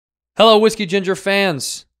Hello, Whiskey Ginger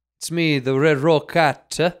fans. It's me, the Red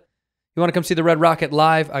Rocket. You want to come see the Red Rocket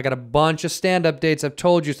live? I got a bunch of stand-up dates. I've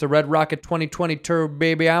told you it's the Red Rocket 2020 tour,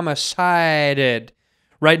 baby. I'm excited.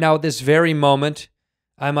 Right now, at this very moment,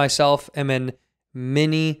 I myself am in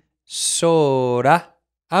Minnesota.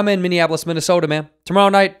 I'm in Minneapolis, Minnesota, man. Tomorrow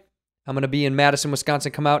night, I'm going to be in Madison,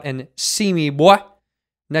 Wisconsin. Come out and see me, boy.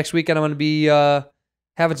 Next weekend, I'm going to be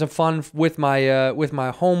having some fun with my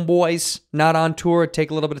homeboys. Not on tour.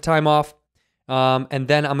 Take a little bit of time off. And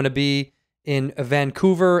then I'm going to be in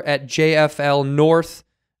Vancouver at JFL North.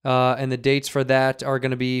 And the dates for that are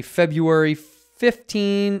going to be February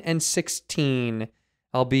 15 and 16.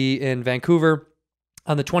 I'll be in Vancouver.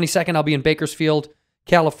 On the 22nd, I'll be in Bakersfield,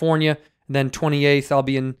 California. And then 28th, I'll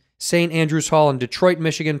be in St. Andrews Hall in Detroit,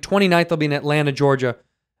 Michigan. 29th, I'll be in Atlanta, Georgia.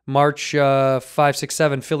 March 5, 6,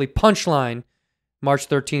 7, Philly Punchline. March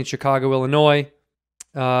 13th, Chicago, Illinois.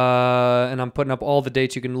 And I'm putting up all the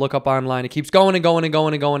dates you can look up online. It keeps going and going and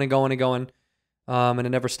going and going and going and going. And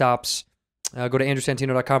it never stops. Go to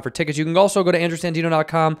AndrewSantino.com for tickets. You can also go to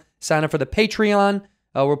AndrewSantino.com, sign up for the Patreon.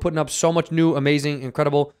 We're putting up so much new, amazing,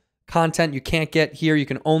 incredible content you can't get here. You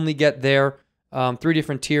can only get there. 3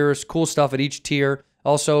 different tiers, cool stuff at each tier.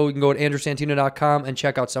 Also, you can go to AndrewSantino.com and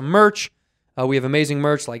check out some merch. We have amazing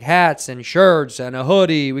merch like hats and shirts and a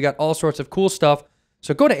hoodie. We got all sorts of cool stuff.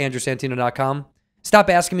 So go to AndrewSantino.com. Stop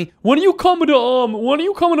asking me, when are you coming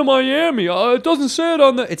to Miami? It doesn't say it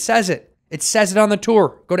on the... It says it. It says it on the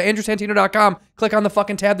tour. Go to AndrewSantino.com. Click on the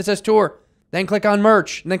fucking tab that says tour. Then click on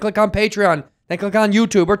merch. And then click on Patreon. Then click on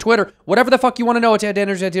YouTube or Twitter. Whatever the fuck you want to know, it's at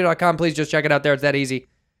AndrewSantino.com. Please just check it out there. It's that easy.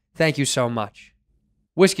 Thank you so much.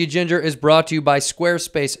 Whiskey Ginger is brought to you by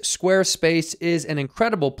Squarespace. Squarespace is an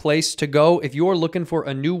incredible place to go if you're looking for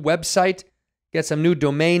a new website, get some new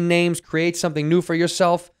domain names, create something new for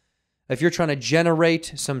yourself. If you're trying to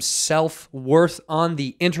generate some self-worth on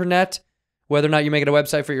the internet, whether or not you're making a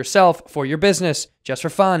website for yourself, for your business, just for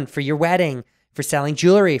fun, for your wedding, for selling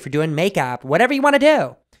jewelry, for doing makeup, whatever you want to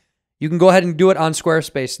do, you can go ahead and do it on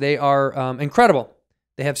Squarespace. They are incredible.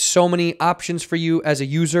 They have so many options for you as a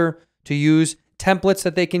user to use, templates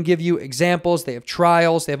that they can give you, examples. They have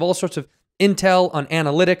trials. They have all sorts of intel on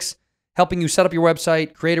analytics, helping you set up your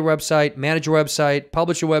website, create a website, manage your website,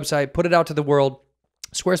 publish your website, put it out to the world.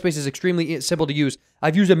 Squarespace is extremely simple to use.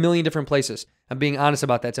 I've used a million different places. I'm being honest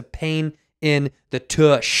about that. It's a pain in the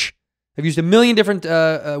tush. I've used a million different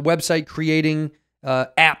website creating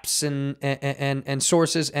apps and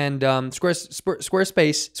sources, and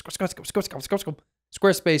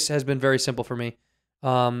Squarespace has been very simple for me.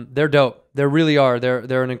 They're dope. They really are.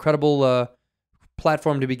 They're an incredible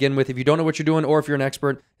platform to begin with. If you don't know what you're doing, or if you're an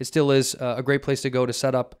expert, it still is a great place to go to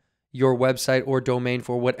set up your website or domain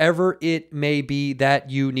for whatever it may be that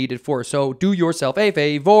you need it for. So do yourself a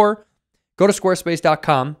favor. Go to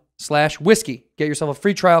squarespace.com/whiskey. Get yourself a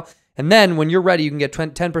free trial. And then when you're ready, you can get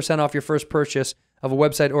 10% off your first purchase of a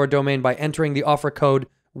website or a domain by entering the offer code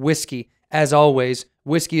whiskey. As always,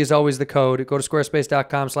 whiskey is always the code. Go to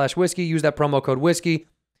squarespace.com/whiskey. Use that promo code whiskey.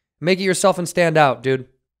 Make it yourself and stand out, dude.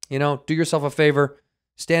 You know, do yourself a favor.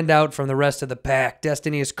 Stand out from the rest of the pack.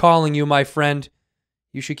 Destiny is calling you, my friend.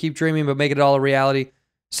 You should keep dreaming, but make it all a reality.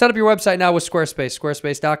 Set up your website now with Squarespace.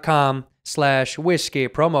 Squarespace.com/whiskey.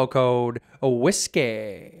 Promo code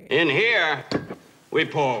whiskey. In here, we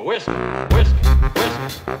pour whiskey, whiskey,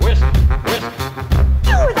 whiskey, whiskey, whiskey.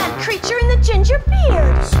 You were that creature in the ginger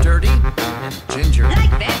beard. Sturdy and ginger.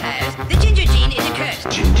 Like vampires, the ginger gene is a curse.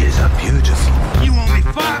 Gingers are beautiful. You owe me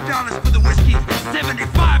 $5 for the whiskey and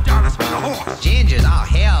 $75 for the horse. Gingers? Oh,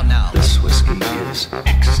 hell no. This whiskey is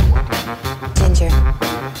excellent. Ginger.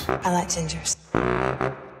 I like gingers.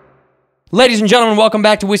 Ladies and gentlemen, welcome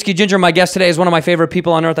back to Whiskey Ginger. My guest today is one of my favorite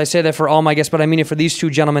people on earth. I say that for all my guests, but I mean it for these two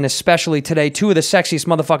gentlemen, especially today. Two of the sexiest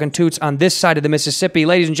motherfucking toots on this side of the Mississippi.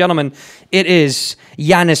 Ladies and gentlemen, it is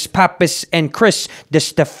Yanis Pappas and Chris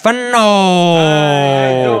Destafano. How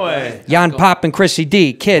you doing? YANPAP and CHRISSY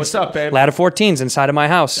D. Kids. What's up, babe? Ladder 14s inside of my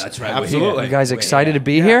house. That's right. Absolutely. You guys excited to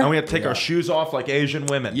be And here? we have to take our shoes off like Asian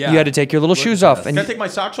women. Yeah. You had to take your little shoes off. And Can I take my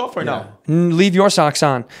socks off or no? leave your socks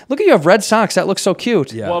on. Look at you have red socks. That looks so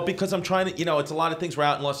cute. Yeah. Well, because I'm trying to, you know, it's a lot of things. We're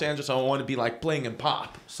out in Los Angeles. I want to be like bling and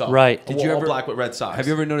pop. So Right. Did you you ever- black with red socks? Have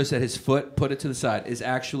you ever noticed that his foot, put it to the side, is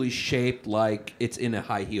actually shaped like it's in a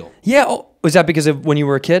high heel? Yeah. Oh, was that because of when you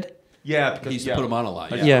were a kid? Yeah, because He used to put them on a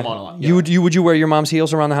lot. I Yeah. used to put them on a lot. Yeah. Would you wear your mom's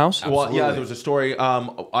heels around the house? Well, yeah, there was a story.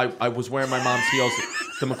 I was wearing my mom's heels.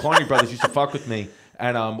 The McClarney brothers used to fuck with me.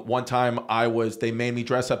 And one time they made me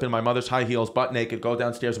dress up in my mother's high heels, butt naked, go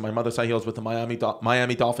downstairs in my mother's high heels with the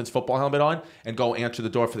Miami Dolphins football helmet on, and go answer the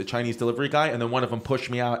door for the Chinese delivery guy. And then one of them pushed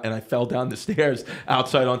me out, and I fell down the stairs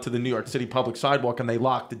outside onto the New York City public sidewalk, and they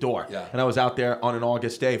locked the door. Yeah. And I was out there on an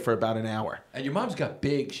August day for about an hour. And your mom's got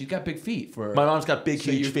big. She's got big feet for. My mom's got big,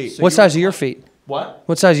 huge feet. What size are your feet? What?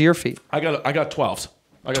 What size are your feet? I got 12s.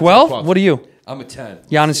 12? What are you? I'm a 10.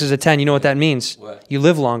 Giannis is a 10. You know what that means? What? You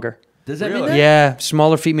live longer. Does that Really? mean that? Yeah,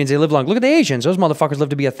 smaller feet means they live longer. Look at the Asians. Those motherfuckers live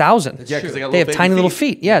to be 1,000. Yeah, because They have tiny little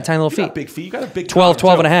feet. Yeah, tiny little You got feet. big feet. You got a big 12, cock,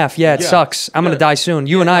 12 and a too. half. Yeah, it sucks. I'm going to die soon.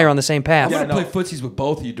 You and I are on the same path. I'm Yeah, gonna no. play footsies with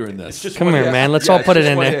both of you during this. It's just Come what here, it is. man. Let's Yeah, all it's put it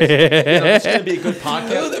just in what there. is. This is gonna be a good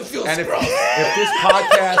podcast. Oh, that feels and gross.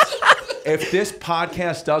 if this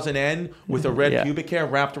podcast doesn't end with a red Yeah. pubic hair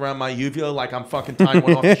wrapped around my uvula like I'm fucking tying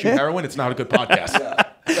one off to shoot heroin, it's not a good podcast.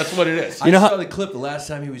 That's what it is. I know saw how- the clip the last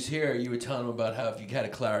time he was here. You were telling him about how if you had a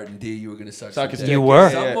Claret D, you were going to suck Suck some his dick. dick. You were.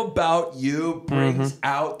 Something about you brings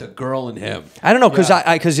out the girl in him. I don't know, because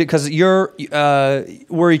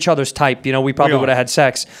we're each other's type. You know, we probably We are. would have had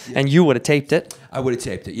sex, and you would have taped it. I would have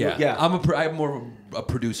taped it. Yeah. Yeah. I'm more of a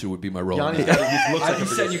producer would be my role. Yanni's in that. got- he looks I'd like be a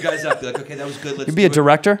setting you guys up. Be like, okay, that was good. Let's You'd be a do it.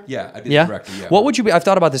 director. Yeah, I'd be Yeah. the director. Yeah. What would you be? I've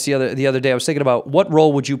thought about this the other day. I was thinking about what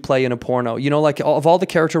role would you play in a porno? You know, like of all the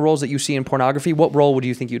character roles that you see in pornography, what role would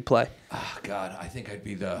you think you'd play? Oh God, I think I'd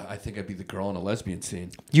be the girl in a lesbian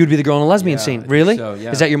scene. You'd be the girl in a lesbian Yeah, I scene. think Really? so,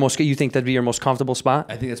 yeah. Is that your most? You think that'd be your most comfortable spot?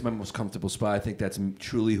 I think that's my most comfortable spot. I think that's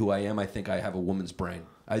truly who I am. I think I have a woman's brain.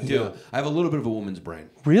 I do. I have a little bit of a woman's brain.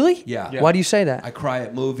 Really? Yeah. Why do you say that? I cry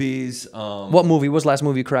at movies. What movie? What was the last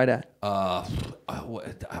movie you cried at?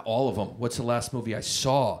 All of them. What's the last movie I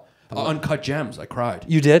saw? Uncut Gems. I cried.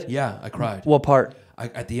 You did? Yeah, I cried. What part?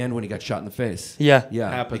 At the end when he got shot in the face. Yeah. Yeah.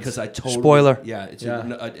 Happens. Because I totally. Spoiler. Yeah. It's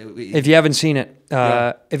If you haven't seen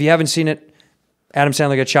it, Adam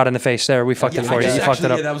Sandler gets shot in the face. There, we fucked it for you. You fucked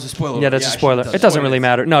it up. Yeah, that was a spoiler. Yeah, that's a actually, spoiler. It doesn't really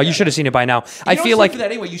matter. No, you should have seen it by now. I feel like. for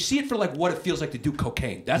that anyway. You see it for like what it feels like to do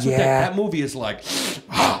cocaine. That's what Yeah. that movie is like.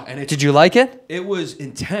 And it, Did you like it? It was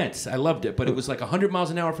intense. I loved it, but it was like 100 miles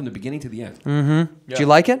an hour from the beginning to the end. Did you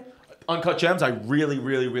like it? Uncut Gems, I really,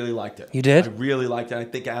 really, really liked it. You did? I really liked it. I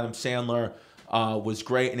think Adam Sandler was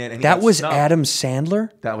great in it. And he That got was snubbed. Adam Sandler?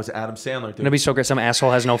 That was Adam Sandler, dude. It'd be so great. Some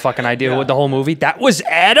asshole has no fucking idea what the whole movie. That was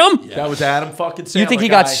Adam? That was Adam fucking Sandler. You think he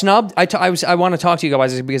guy. got snubbed? I want to talk to you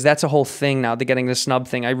guys because that's a whole thing now. They're getting the snub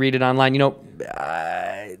thing. I read it online. You know,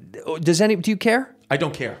 do you care? I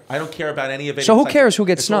don't care. I don't care about any of it. So It's who like- cares who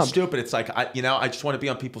gets it's so snubbed? stupid. It's like, I just want to be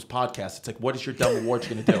on people's podcasts. It's like, what is your dumb awards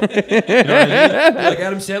going to do? You know what I mean? Like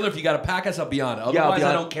Adam Sandler, if you got to pack us, I'll be on it. Yeah, I'll Otherwise, be on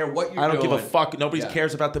I it. don't care what you're doing. I don't give a fuck. Nobody Yeah.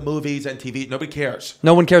 cares about the movies and TV. Nobody cares.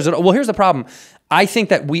 No one cares at all. Well, here's the problem. I think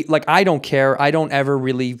that I don't care. I don't ever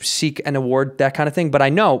really seek an award, that kind of thing. But I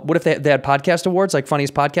know, what if they had podcast awards, like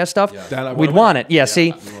funniest podcast stuff? That I We'd wanna want win. it. Yeah,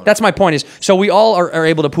 see? That's my point is, so we all are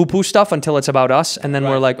able to poo-poo stuff until it's about us, and then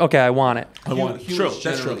we're like, okay, I want it. I want it. True. Humans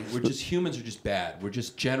That's true. generally, humans are just bad. We're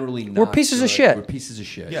just generally not We're pieces of good. shit. We're pieces of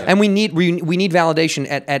shit. Yeah. And we need validation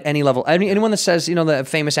at any level. Anyone that says, you know, the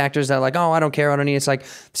famous actors that are like, oh, I don't care, I don't need it. It's like,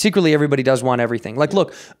 secretly everybody does want everything. Like,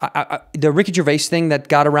 look, the Ricky Gervais thing that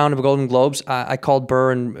got around to the Golden Globes, I called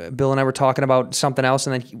Burr and Bill and I were talking about something else,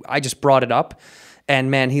 and then I just brought it up. And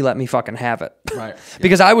man, he let me fucking have it. Right.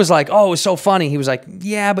 Because I was like, oh, it was so funny. He was like,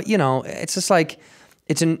 yeah, but you know, it's just like,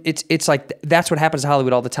 it's like, that's what happens to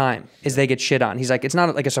Hollywood all the time, is they get shit on. He's like, it's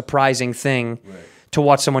not like a surprising thing to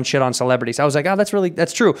watch someone shit on celebrities. I was like, oh,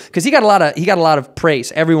 that's true. Because he got a lot of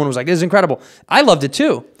praise. Everyone was like, this is incredible. I loved it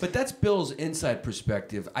too. But that's Bill's inside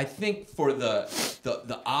perspective. I think for the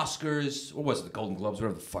Oscars, what was it, the Golden Globes,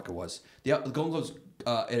 whatever the fuck it was. The Golden Globes,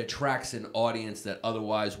 it attracts an audience that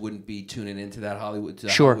otherwise wouldn't be tuning into that Hollywood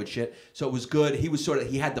shit. So it was good.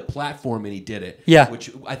 He had the platform and he did it. Yeah.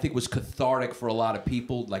 Which I think was cathartic for a lot of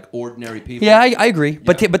people, like ordinary people. Yeah, I agree.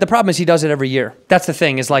 But the problem is he does it every year. That's the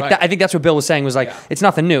thing. Is like Right. I think that's what Bill was saying was like it's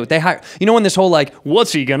nothing new. They hire, you know, when this whole like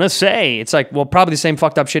what's he gonna say? It's like, well, probably the same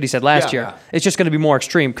fucked up shit he said last year. Yeah. It's just gonna be more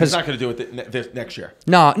extreme He's because not going to do it this next year.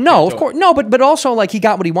 no, do of it. course no, but also like he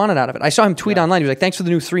got what he wanted out of it. I saw him tweet online. He was like, thanks for the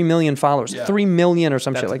new 3 million followers, 3 million or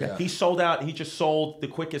some shit like that. He sold out. He just sold the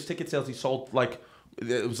quickest ticket sales. He sold like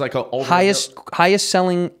it was like a Highest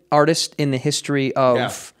selling artist in the history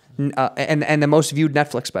of and the most viewed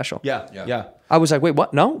Netflix special. Yeah. I was like, wait,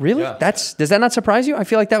 what? No, really? Yeah. Does that not surprise you? I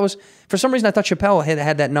feel like that was, for some reason I thought Chappelle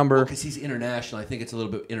had that number. Because he's international. I think it's a little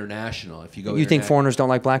bit international. If you go, You think foreigners don't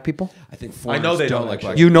like black people? I think I foreigners know they don't don't like actually.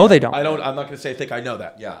 black You people. know they don't. I don't. I'm not going to say I think I know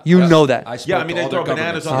that. Yeah. You know that. I spoke Yeah. I mean, to they all throw their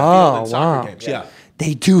bananas governments. on the field in Oh, soccer wow. games. Yeah.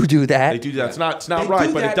 They do that. They do that. It's not They right,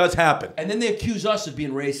 do but that, it does happen. And then they accuse us of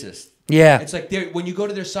being racist. Yeah. It's like when you go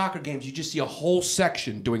to their soccer games, you just see a whole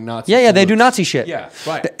section doing Nazi. Yeah, they do salutes. Nazi shit. Yeah.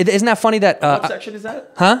 Right. Isn't that funny that What section is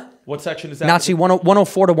that? huh? What section is that? Nazi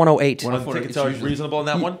 104 to 108. I think it's always reasonable in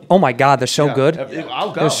that one. Oh my God, they're so Yeah. good.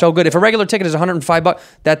 I'll go. They're so good. If a regular ticket is $105,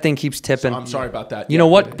 that thing keeps tipping. I'm sorry about that. You know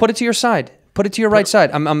what? Put it to your side. Put it to your right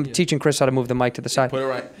side. I'm teaching Chris how to move the mic to the side. Put it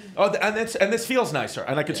right. Oh, and this feels nicer,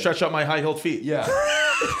 and I can stretch out my high-heeled feet. Yeah.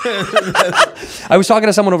 I was talking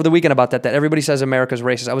to someone over the weekend about that everybody says America's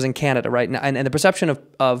racist. I was in Canada, right? And the perception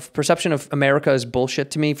of America is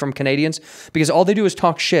bullshit to me from Canadians because all they do is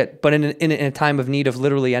talk shit, but in a time of need of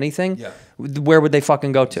literally anything, where would they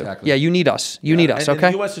fucking go to? Exactly. Yeah, you need us. You need us, And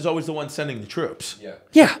okay? the U.S. is always the one sending the troops. Yeah.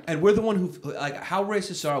 Yeah. And we're the one who, like, how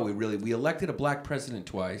racist are we really? We elected a black president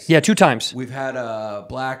twice. Yeah, 2 times. We've had a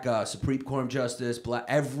black Supreme Court justice, black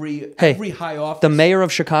every high office. The mayor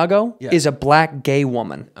of Chicago Yeah. is a black gay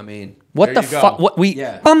woman. I mean, What There the you go. fuck? What we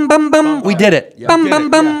Yeah. bum bum bum? We did it. Yeah. Bum Did bum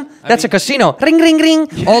it, bum. yeah. I That's a mean- casino. Ring ring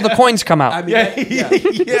ring. All the coins come out. I mean,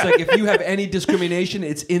 it's like if you have any discrimination,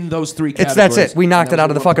 it's in those 3 categories. That's it. We knocked And it that out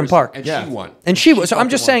of the was one fucking person. park. And Yeah. she won. And she was. So I'm fucking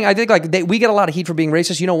just won. saying. I think like we get a lot of heat for being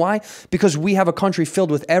racist. You know why? Because we have a country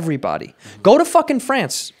filled with everybody. Go to fucking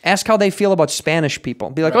France. Ask how they feel about Spanish people.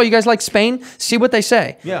 Be like, oh, you guys like Spain? See what they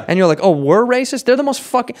say. Yeah. And you're like, oh, we're racist. They're the most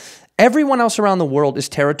fucking. Everyone else around the world is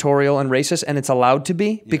territorial and racist, and it's allowed to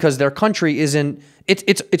be because their country isn't.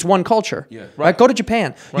 It's one culture. Yeah. Right. Go to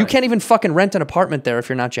Japan. You can't even fucking rent an apartment there if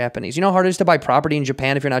you're not Japanese. You know how hard it is to buy property in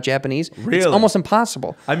Japan if you're not Japanese? It's Really? almost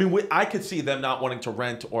impossible. I mean, I could see them not wanting to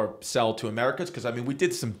rent or sell to Americans because, I mean, we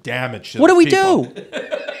did some damage to What do we those people.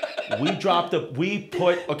 do? We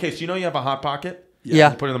put, okay, so you know you have a Hot Pocket?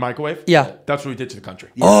 Yeah. You put it in the microwave? Yeah. That's what we did to the country.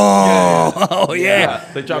 Oh yeah.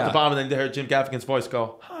 They dropped the bomb and then they heard Jim Gaffigan's voice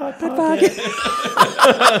go,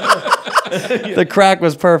 The crack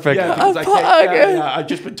was perfect. yeah, because I've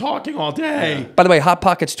just been talking all day. By the way, Hot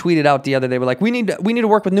Pockets tweeted out the other day. We're like, we need to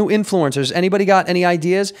work with new influencers. Anybody got any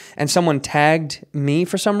ideas? And someone tagged me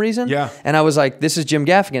for some reason. Yeah. And I was like, this is Jim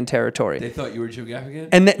Gaffigan territory. They thought you were Jim Gaffigan?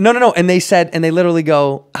 And no. And they said, and they literally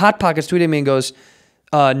go, Hot Pockets tweeted me and goes,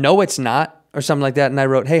 no, it's not, or something like that. And I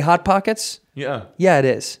wrote, hey, Hot Pockets. Yeah. Yeah, it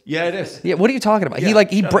is. Yeah, it is. Yeah, what are you talking about?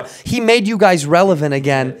 Yeah, He made you guys relevant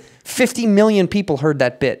again. 50 million people heard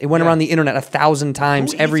that bit. It went around the internet 1,000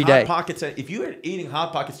 times Who every eats day. Hot Pockets? If you're eating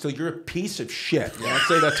Hot Pockets still, you're a piece of shit. Yeah, I'll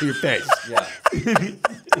say that to your face.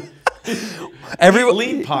 Everyone,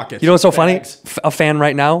 Lean Pockets. You know what's so funny? bags. A fan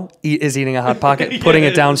right now is eating a Hot Pocket, putting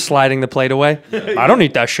it down, sliding the plate away. I don't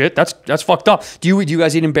eat that shit. That's fucked up. Do you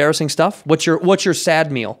guys eat embarrassing stuff? What's your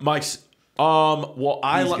sad meal? Mike's. Well,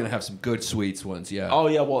 I He's like. going to have some good sweets ones, yeah. Oh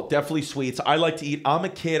yeah, well, definitely sweets. I like to eat. I'm a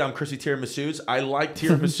kid. I'm CHRISSY tiramisus. I like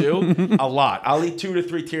tiramisu a lot. I'll eat 2 to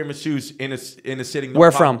 3 tiramisus in a sitting. No Where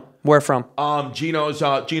problem. from? Where from?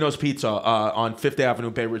 Gino's Pizza on 5th Avenue,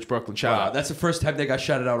 Bay Ridge, Brooklyn. Shout Wow, out. that's the first time they got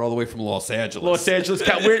shouted out all the way from Los Angeles. Los Angeles.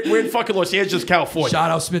 We're in fucking Los Angeles, California. Shout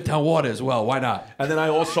out Smithtown Water as well. Why not? And then I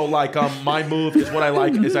also like my move is what I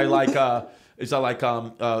like is I like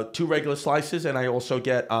 2 regular slices, and I also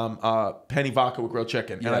get penny vodka with grilled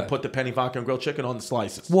chicken, and I Yeah. put the penny vodka and grilled chicken on the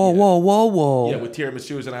slices. Whoa. Yeah, with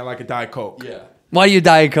tiramisus, and I like a Diet Coke. Yeah. Why do you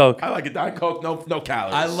Diet Coke? I like a Diet Coke, no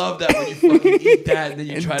calories. I love that when you fucking eat that and then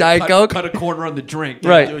you try Diet to Coke? cut a corner on the drink.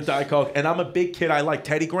 Right. do a Diet Coke, and I'm a big kid. I like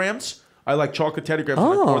Teddy Grahams. I like chocolate Teddy Grahams.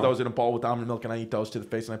 And I pour those in a bowl with almond milk, and I eat those to the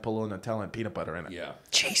face, and I put a little Nutella and peanut butter in it. Yeah.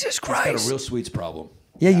 Jesus Got a Christ. real sweets problem.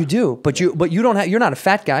 Yeah, you do. But you don't have. You're not a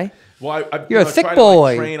fat guy. Well, You're a thick try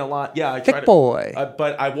boy. To, train a lot. Yeah, I Thick try to, boy.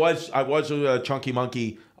 But I was a chunky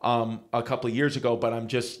monkey a couple of years ago. But I'm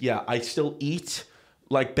just I still eat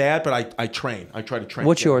like bad, but I train. I try to train.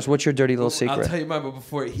 What's yours? What's your dirty little I'll secret? tell you mine, but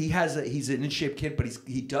before he's an in-shape kid, but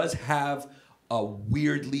he does have a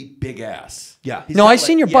weirdly big ass. Yeah. No, I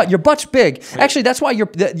seen your butt. Your butt's big. Actually, that's why your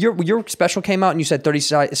special came out and you said 30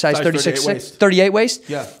 size 36, 38 waist. 38 waist.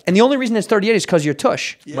 Yeah. And the only reason it's 38 is because your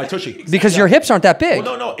tush. My tushy. Because your hips aren't that big.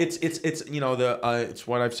 Well, no. It's it's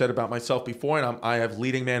what I've said about myself before, and I have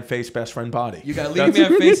leading man face, best friend body. You got leading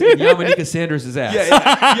man face and Yamanika Sanders' ass. Yeah.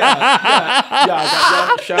 I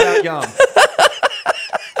got Yum. Shout out Yum.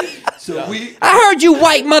 So I heard you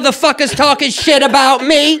white motherfuckers talking shit about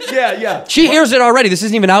me. Yeah. She hears it already. This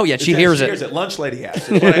isn't even out yet. She hears it. Lunch lady ass.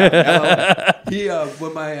 Is what I have.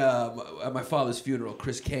 when at my father's funeral,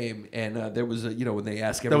 Chris came and there was when they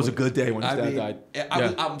asked everyone. That was a good day when his dad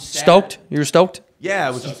died. I'm sad. Stoked? You were stoked? Yeah,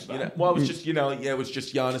 it was just it was just it was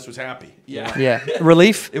just Giannis was happy. Yeah. Yeah.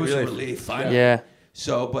 Relief? It was a relief. Finally. Yeah.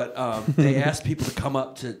 So, but they asked people to come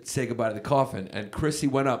up to say goodbye to the coffin, and Chris, he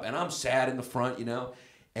went up, and I'm sad in the front,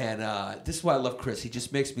 and this is why I love Chris. He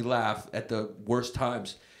just makes me laugh at the worst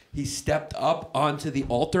times. He stepped up onto the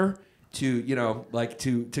altar,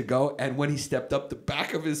 to go. And when he stepped up, the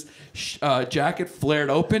back of his jacket flared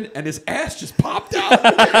open, and his ass just popped out.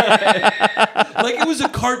 Like it was a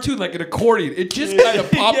cartoon, like an accordion. It just kind of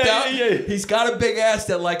popped out. He's got a big ass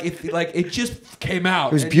that it just came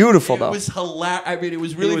out. It was beautiful, though. It was hilarious. I mean, it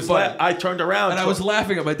was really fun. I turned around and I was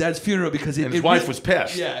laughing at my dad's funeral because his wife was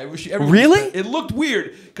pissed. Yeah, it was. Really? It looked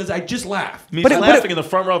weird because I just laughed. He's laughing in the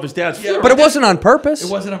front row of his dad's funeral. But it wasn't on purpose.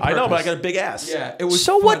 It wasn't on purpose. I know, but I got a big ass. Yeah, it was.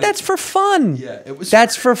 So funny. what? That's for fun. Yeah, it was.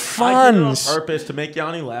 That's for I did it fun. on purpose to make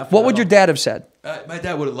Yanni laugh. What would your dad have said? My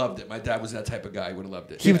dad would have loved it. My dad was that type of guy. He would have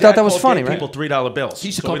loved it. He thought that was funny, right? People $3 bills. He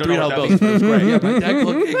used to So call we don't know $3 what bills. that means, but it was great. Yeah, my dad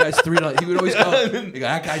called hey guys $3. He would always go,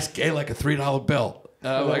 that guy's gay like a $3 bill.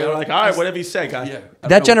 They're like, all right, whatever you say, guy. Yeah,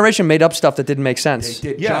 That generation made up stuff that didn't make They sense.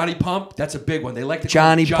 did. Yeah. Johnny Pump, that's a big one. They like to call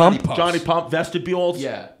Johnny him Johnny Pump? Pumps. Johnny Pump, vestibules.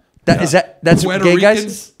 Yeah. That's Puerto gay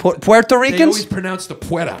Ricans. guys? Puerto They always Ricans? pronounce the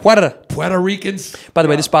Puerta. Puerta. Ricans. By the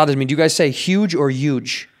way, this bothers me. Do you guys say huge or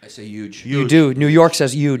huge? I say huge. You do. New York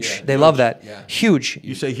says huge. Yeah, They huge. love that. Yeah. Huge.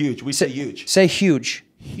 You say huge. We say huge. Say huge.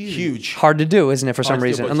 Huge. Hard to do, isn't it, for some Hard to do,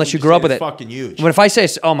 reason? but Unless you just grew say up with it's it. fucking huge. But if I say,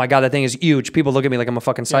 oh my God, that thing is huge, people look at me like I'm a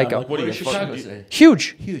fucking psycho. Like, what are What you does Chicago fucking say?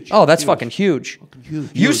 Huge. Huge. Oh, that's Huge. fucking huge. Huge.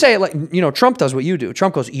 You say it like, Trump does what you do.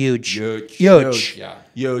 Trump goes huge. Huge. Huge. Yeah.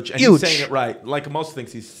 huge? And Huge. he's saying it right. Like most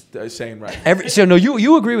things he's saying right.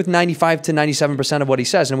 You agree with 95 to 97% of what he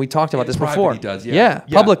says, and we talked about this private before. he does, yeah.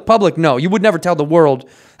 Public, no. You would never tell the world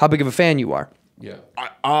how big of a fan you are. Yeah.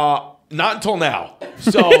 Not until now.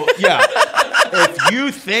 So, yeah. If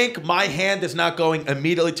you think my hand is not going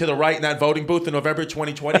immediately to the right in that voting booth in November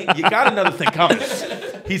 2020, you got another thing coming.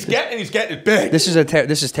 He's getting it big. This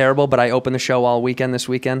is terrible, but I opened the show all weekend this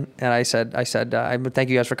weekend, and I said, thank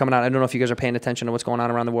you guys for coming out. I don't know if you guys are paying attention to what's going on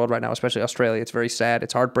around the world right now, especially Australia. It's very sad.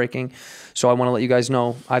 It's heartbreaking. So I want to let you guys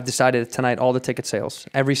know, I've decided tonight, all the ticket sales,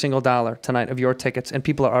 every single dollar tonight of your tickets, and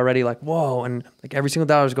people are already like, whoa, and like every single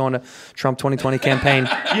dollar is going to Trump 2020 campaign.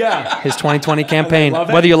 Yeah. His 2020 campaign. love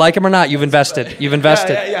it. Whether you like him or not, you've invested. You've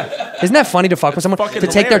invested. Yeah. Isn't that funny to fuck with someone? To fucking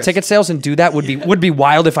take their hilarious. ticket sales and do that would be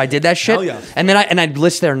wild if I did that shit. Hell yeah. And then I'd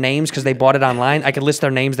list their names because they bought it online. I could list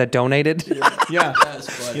their names that donated. Yeah.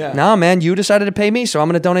 Yeah. No, man, you decided to pay me, so I'm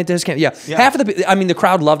going to donate to his camp. Yeah. Yeah. Half of the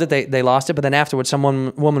crowd loved it. They lost it, but then afterwards, some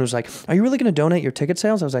woman was like, "Are you really going to donate your ticket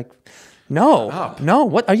sales?" I was like, "No, no.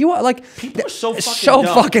 What are you like?" People are so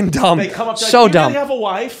fucking dumb. They come up to so like, dumb. You really have a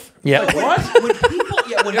wife? Yeah. Like,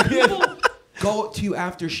 what? When people go to you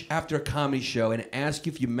after a comedy show and ask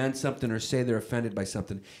you if you meant something or say they're offended by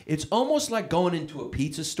something, it's almost like going into a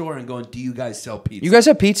pizza store and going, "Do you guys sell pizza?" You guys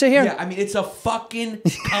have pizza here? Yeah, I mean, it's a fucking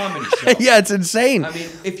comedy show. Yeah, it's insane. I mean,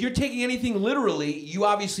 if you're taking anything literally, you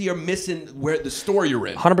obviously are missing where the store you're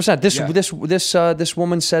in. 100%. This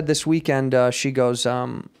woman said this weekend. She goes.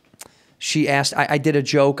 She asked. I did a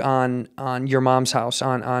joke on your mom's house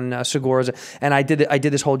on Segura's, and I did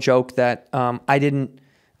this whole joke that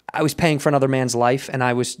I was paying for another man's life, and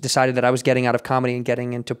I decided that I was getting out of comedy and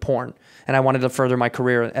getting into porn, and I wanted to further my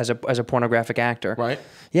career as a pornographic actor. Right.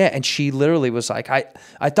 Yeah, and she literally was like,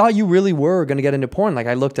 I thought you really were going to get into porn. Like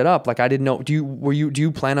I looked it up. Like I didn't know. Do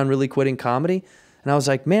you plan on really quitting comedy? And I was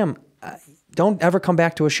like, ma'am, don't ever come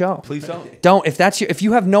back to a show. Please don't. Don't. If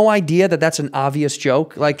you have no idea that that's an obvious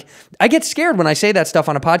joke, like I get scared when I say that stuff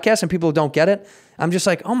on a podcast and people don't get it. I'm just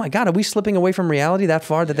like, oh my God, are we slipping away from reality that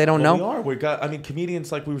far that they don't know? We are.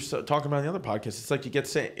 Comedians, like we were talking about in the other podcast, it's like you get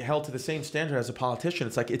held to the same standard as a politician.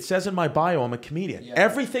 It's like, it says in my bio, I'm a comedian. Yeah.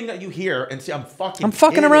 Everything that you hear and see, I'm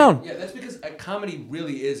fucking around. Yeah, that's because comedy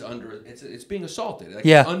really is it's being assaulted. Like,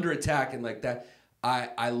 yeah. It's under attack and like that.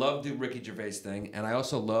 I love the Ricky Gervais thing, and I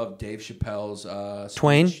also love Dave Chappelle's speech.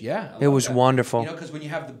 Twain. Yeah, it was wonderful. You know, because when you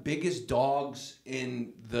have the biggest dogs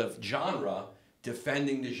in the genre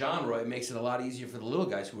defending the genre, it makes it a lot easier for the little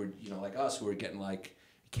guys who are, like us, who are getting like,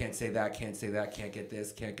 can't say that, can't say that, can't get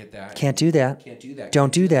this, can't get that. Can't do that. Can't do that.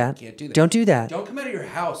 Don't do that. Can't do that. Don't do that. Don't come out of your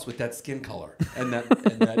house with that skin color and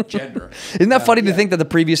that gender. Isn't that funny to think that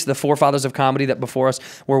the forefathers of comedy that before us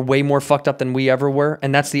were way more fucked up than we ever were?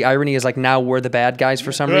 And that's the irony, is like now we're the bad guys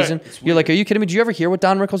for some reason. You're like, are you kidding me? Did you ever hear what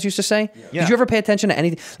Don Rickles used to say? Yeah. Did you ever pay attention to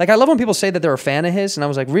anything? Like, I love when people say that they're a fan of his, and I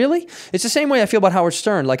was like, really? It's the same way I feel about Howard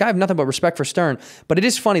Stern. Like, I have nothing but respect for Stern, but it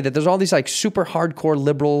is funny that there's all these like super hardcore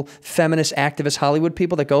liberal feminist activist Hollywood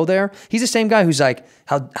people that go there. He's the same guy who's like,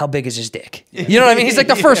 how big is his dick? You know what I mean? He's like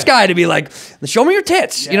the first guy to be like, show me your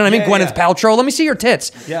tits. You know what I mean? Gwyneth Paltrow, let me see your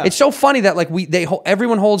tits. Yeah. It's so funny that like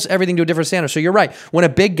everyone holds everything to a different standard. So you're right. When a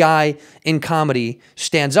big guy in comedy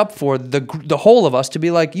stands up for the whole of us to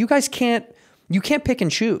be like, you guys can't You can't pick and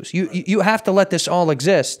choose. You have to let this all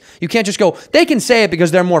exist. You can't just go, they can say it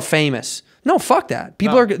because they're more famous. No, fuck that.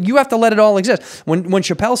 You have to let it all exist. When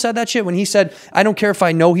Chappelle said that shit, when he said, I don't care if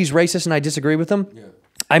I know he's racist and I disagree with him,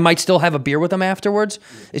 I might still have a beer with him afterwards.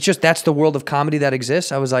 It's just that's the world of comedy that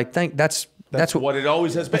exists. I was like, that's what it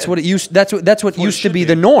always has been. That's what it used. That's what used to be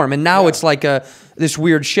the norm, and now it's like this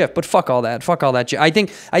weird shift. But fuck all that. Fuck all that shit. I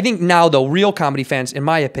think now though, real comedy fans, in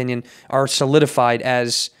my opinion, are solidified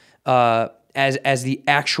as the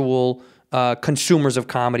actual consumers of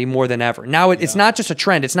comedy more than ever. Now it's not just a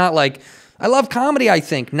trend. It's not like I love comedy. I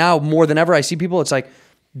think now more than ever, I see people. It's like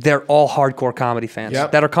they're all hardcore comedy fans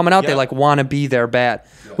that are coming out. They like want to be there bad,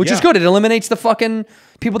 which is good. It eliminates the fucking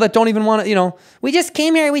people that don't even want to, we just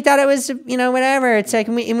came here and we thought it was, whatever. It's like,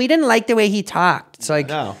 and we didn't like the way he talked. It's like,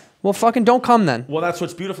 well, fucking don't come then. Well, that's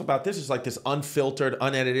what's beautiful about this is like this unfiltered,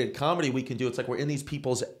 unedited comedy we can do. It's like we're in these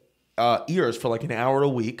people's ears for like an hour a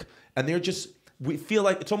week, and we feel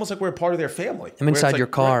like it's almost like we're a part of their family. I'm inside your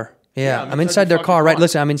car. Yeah, I'm inside their car, right?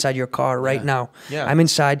 Listen, I'm inside your car right now. Yeah. I'm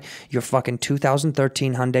inside your fucking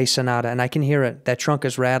 2013 Hyundai Sonata, and I can hear it. That trunk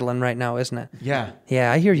is rattling right now, isn't it? Yeah.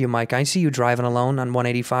 Yeah, I hear you, Mike. I see you driving alone on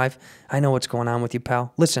 185. I know what's going on with you,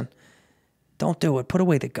 pal. Listen, don't do it. Put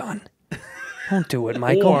away the gun. Don't do it,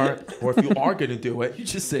 Michael. Or if you are going to do it, you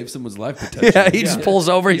just save someone's life potentially. Yeah, he just pulls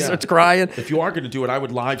over. He starts crying. If you are going to do it, I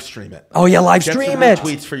would live stream it. Oh yeah, live stream it.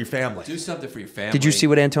 Tweets for your family. Do something for your family. Did you see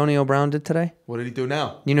what Antonio Brown did today? What did he do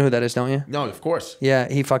now? You know who that is, don't you? No, of course. Yeah,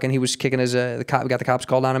 he was kicking his we got the cops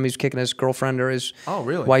called on him. He was kicking his girlfriend or his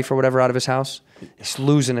wife or whatever out of his house. He's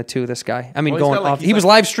losing it too, this guy. I mean, going off. He was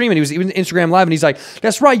live streaming. He was Instagram live, and he's like,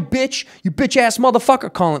 "That's right, bitch. You bitch ass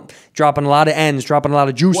motherfucker." Dropping a lot of ends, dropping a lot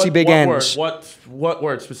of juicy big ends. What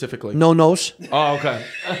word specifically? No nos. Oh, okay.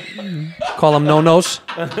 Call him no nos.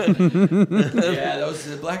 Yeah, those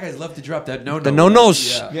black guys love to drop that no. The no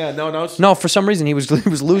nos. Yeah, no nos. No, for some reason he was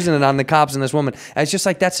losing it on the cops and this woman. And it's just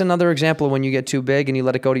like that's another example of when you get too big and you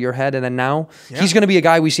let it go to your head, and then now he's going to be a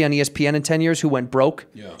guy we see on ESPN in 10 years who went broke,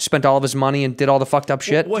 spent all of his money and did all the fucked up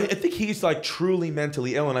shit. Well, I think he's like truly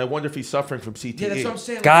mentally ill, and I wonder if he's suffering from CTE. Yeah, that's what I'm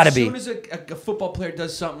saying. Gotta be. As soon as a football player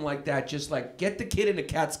does something like that, just like get the kid in a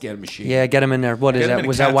CAT scan machine. Yeah, get him in there. What is that?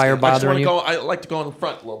 Was that why you're bothering you? I like to go in the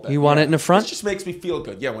front a little bit. You want it in the front? It just makes me feel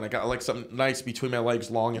good. Yeah, when I got like something nice between my legs,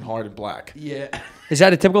 long and hard and black. Yeah. Is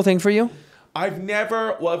that a typical thing for you? I've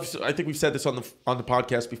never. Well, I think we've said this on the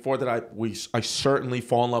podcast before that I certainly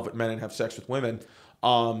fall in love with men and have sex with women.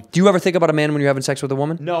 Do you ever think about a man when you're having sex with a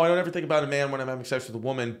woman? No, I don't ever think about a man when I'm having sex with a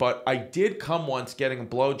woman. But I did come once getting a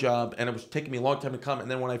blowjob, and it was taking me a long time to come. And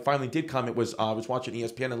then when I finally did come, it was I was watching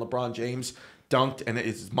ESPN and LeBron James dunked, and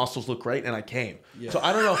his muscles look great, and I came. Yeah. So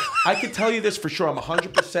I don't know. I can tell you this for sure. I'm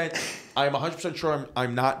 100% sure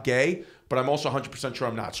I'm not gay. But I'm also 100% sure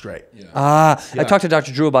I'm not straight. Yeah. I talked to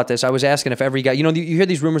Dr. Drew about this. I was asking if every guy, you hear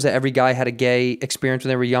these rumors that every guy had a gay experience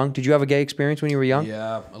when they were young. Did you have a gay experience when you were young?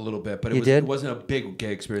 Yeah, a little bit. But it wasn't a big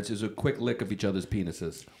gay experience. It was a quick lick of each other's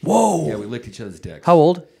penises. Whoa. Yeah, we licked each other's dicks. How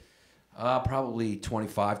old? Probably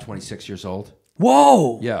 25, 26 years old.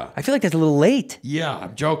 Whoa. Yeah. I feel like that's a little late. Yeah,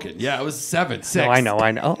 I'm joking. Yeah, it was 7, 6. No,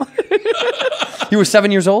 I know. You were 7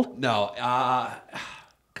 years old? No.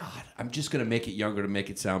 God, I'm just going to make it younger to make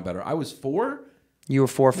it sound better. I was 4. You were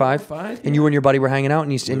 4 or 5? And you and your buddy were hanging out,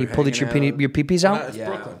 and you pulled your peepees out? It's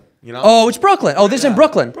Brooklyn. You know? Oh, it's Brooklyn. Oh, this is in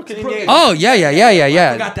Brooklyn. Oh, yeah.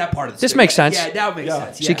 I forgot that part of the This story. makes sense. Yeah, now it makes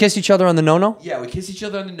sense. Yeah. So you kissed each other on the no-no? Yeah, we kissed each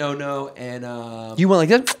other on the no-no, and... You went like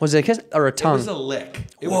this? Was it a kiss or a tongue? It was a lick.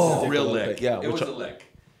 It was a real lick. Yeah, it was a lick.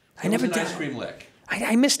 I never did. An ice cream lick.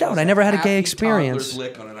 I missed out. I never had a gay experience.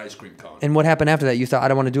 Lick on an ice cream cone. And what happened after that? You thought, I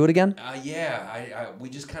don't want to do it again? We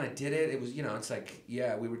just kind of did it. It was, it's like,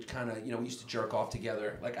 we were kind of, we used to jerk off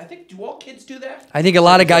together. Like, I think, do all kids do that? I think a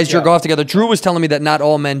lot of guys jerk off together. Drew was telling me that not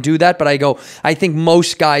all men do that, but I think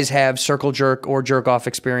most guys have circle jerk or jerk off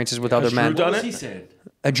experiences with other men. What was he saying?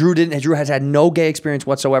 Drew didn't. Drew has had no gay experience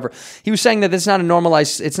whatsoever. He was saying that it's not a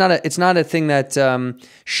normalized. It's not a thing that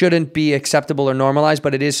shouldn't be acceptable or normalized,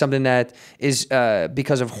 but it is something that is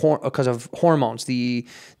because of hormones. The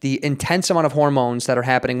intense amount of hormones that are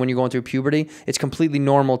happening when you're going through puberty. It's completely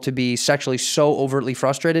normal to be sexually so overtly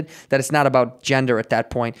frustrated that it's not about gender at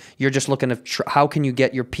that point. You're just looking at how can you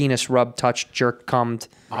get your penis rubbed, touched, jerked, cummed.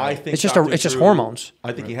 I think it's just hormones.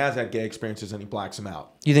 I think he has had gay experiences and he blacks them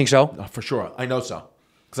out. You think so? For sure. I know so.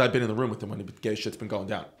 Because I've been in the room with him when the gay shit's been going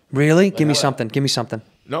down. Really? Give me something. Give me something.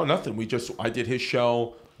 No, nothing. I did his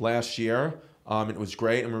show last year. And it was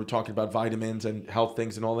great. And we were talking about vitamins and health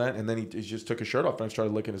things and all that. And then he just took his shirt off and I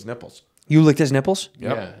started licking his nipples. You licked his nipples?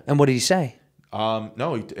 Yep. Yeah. And what did he say?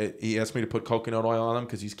 No, he asked me to put coconut oil on him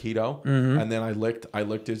because he's keto, and then I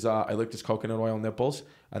licked his coconut oil nipples,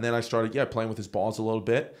 and then I started playing with his balls a little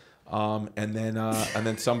bit. And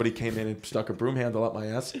then somebody came in and stuck a broom handle up my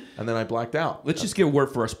ass, and then I blacked out. Let's just get a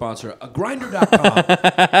word for our sponsor, Grindr.com.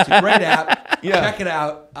 It's a great app. Yeah. Check it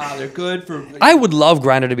out. They're good for. I would love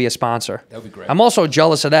Grindr to be a sponsor. That would be great. I'm also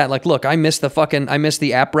jealous of that. Like, look, I miss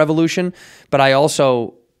the app revolution, but I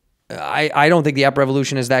also. I don't think the app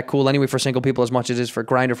revolution is that cool anyway for single people as much as it is for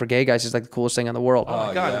Grindr for gay guys. It's like the coolest thing in the world. Oh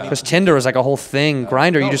my God. Because Tinder is like a whole thing.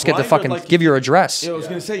 Grindr, you just get to fucking like, give your address. I was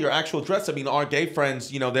going to say your actual address. I mean, our gay friends,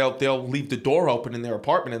 they'll leave the door open in their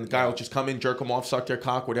apartment and the guy will just come in, jerk them off, suck their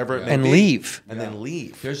cock, whatever it may and be, leave. And then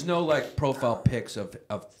leave. There's no like profile pics of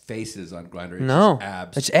faces on Grindr. It's No. just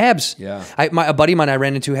abs. It's abs. Yeah. A buddy of mine I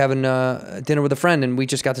ran into having dinner with a friend and we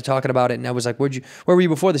just got to talking about it and I was like, where were you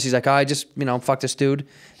before this? He's like, I just, fucked this dude.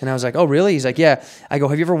 And I was like, oh, really? He's like, yeah. I go,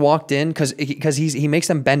 have you ever walked in? Because he makes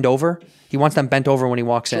them bend over. He wants them bent over when he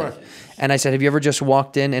walks in. And I said, have you ever just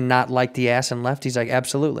walked in and not liked the ass and left? He's like,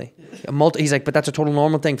 absolutely. He's like, but that's a total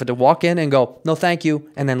normal thing to walk in and go, no, thank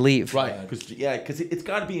you, and then leave. Right. Because it's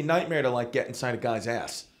got to be a nightmare to like get inside a guy's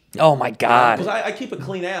ass. Oh my God. Because I keep a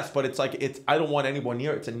clean ass, but it's like I don't want anyone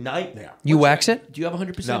near it. It's a nightmare. You wax it? Do you have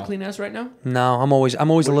 100% clean ass right now? No, I'm always a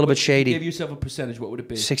little bit shady. Give yourself a percentage. What would it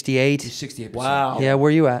be? 68. 68%. Wow. Yeah, where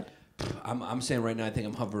are you at? I'm saying right now, I think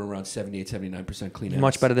I'm hovering around 78, 79% clean ass.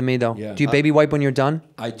 Much better than me, though. Yeah. Do you baby wipe when you're done?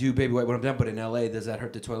 I do baby wipe when I'm done, but in LA, does that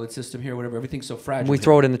hurt the toilet system here? Whatever, everything's so fragile. We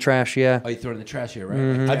throw it in the trash, yeah. Oh, you throw it in the trash here,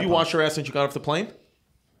 right? Have you washed your ass since you got off the plane?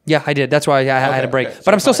 Yeah, I did. That's why I had a break. Okay.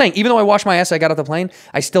 But I'm still saying, even though I washed my ass, I got off the plane,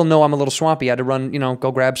 I still know I'm a little swampy. I had to run,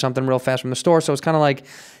 go grab something real fast from the store. So it's kind of like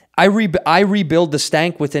I rebuild the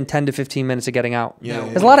stank within 10 to 15 minutes of getting out. Yeah.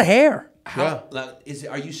 There's a lot of hair.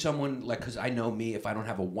 Are you someone like? Because I know me, if I don't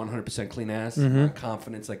have a 100% clean ass, my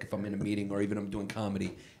confidence, like if I'm in a meeting or even I'm doing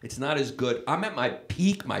comedy, it's not as good. I'm at my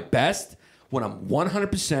peak, my best, when I'm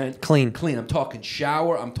 100% Clean. I'm talking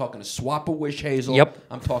shower. I'm talking a swap of Wish Hazel. Yep.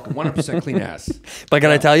 I'm talking 100% clean ass. But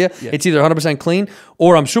can I tell you, it's either 100% clean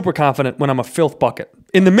or I'm super confident when I'm a filth bucket.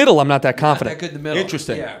 In the middle, I'm not that confident. Not that good in the middle.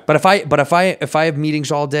 Interesting. Yeah. But if I have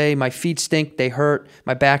meetings all day, my feet stink, they hurt,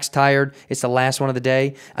 my back's tired. It's the last one of the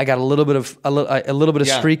day. I got a little bit of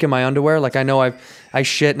streak in my underwear. Like I know I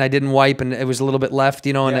shit and I didn't wipe and it was a little bit left,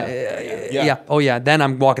 And oh yeah. Then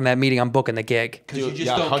I'm walking that meeting. I'm booking the gig. Because you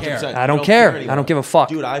just don't care. I don't care. I don't give a fuck.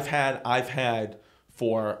 Dude, I've had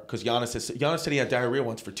because Yanis said he had diarrhea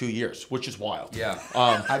once for 2 years, which is wild. Yeah.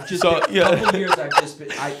 I've just a couple of years. I've just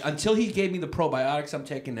been until he gave me the probiotics I'm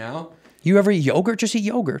taking now. You ever eat yogurt? Just eat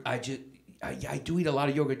yogurt. I do eat a lot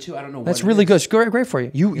of yogurt too. I don't know. That's what really it good. is. It's great for you.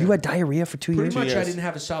 You had diarrhea for 2 years. Pretty much, I years. didn't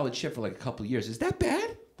have a solid shit for like a couple of years. Is that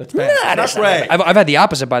bad? That's bad. That's right. I've had the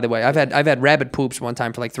opposite, by the way. I've had rabbit poops one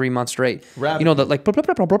time for like 3 months straight. Rabbit.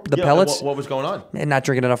 The pellets. What was going on? And not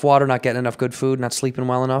drinking enough water, not getting enough good food, not sleeping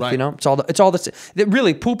well enough. Right. It's all this.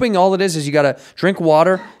 Really, pooping. All it is you got to drink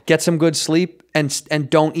water, get some good sleep, and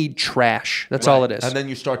don't eat trash. That's all it is. And then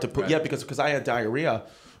you start to poop. Yeah, because I had diarrhea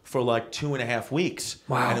for like 2.5 weeks.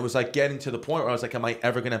 Wow. And it was like getting to the point where I was like, am I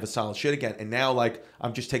ever gonna have a solid shit again? And now like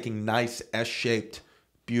I'm just taking nice S-shaped,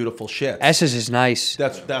 beautiful shit. S's is nice.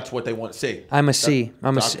 That's what they want to see. I'm a C.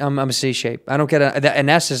 I'm a C shape. I don't get an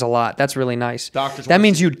S is a lot. That's really nice. That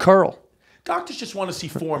means you'd curl. Doctors just want to see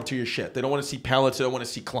form to your shit. They don't want to see pellets. They don't want to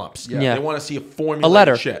see clumps. Yeah. They want to see a formula. A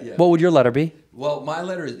letter. Shit. Yeah. What would your letter be? Well, my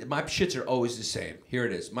shits are always the same. Here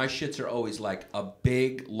it is. My shits are always like a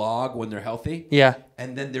big log when they're healthy. Yeah.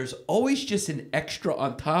 And then there's always just an extra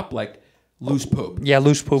on top, like loose poop. Yeah,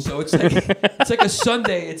 loose poop. So it's like a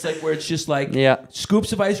sundae. It's like where it's just like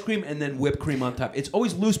scoops of ice cream and then whipped cream on top. It's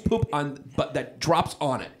always loose poop but that drops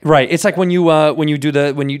on it. Right. It's like when you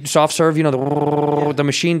soft serve, the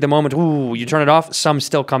machine. The moment you turn it off, some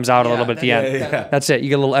still comes out a little bit at the end. Yeah. That's it. You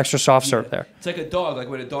get a little extra soft serve there. It's like a dog. Like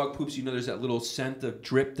when a dog poops, there's that little scent of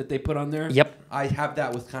drip that they put on there. Yep. I have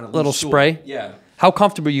that with kind of little loose spray. stool. Yeah. How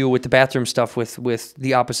comfortable are you with the bathroom stuff with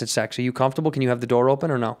the opposite sex? Are you comfortable? Can you have the door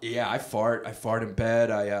open or no? Yeah, I fart. I fart in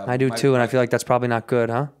bed. I do too, and I feel like that's probably not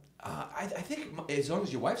good, huh? I think as long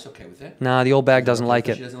as your wife's okay with it. Nah, the old bag doesn't like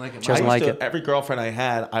it. She doesn't like it. She doesn't like it. Every girlfriend I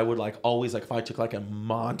had, I would like always like if I took like a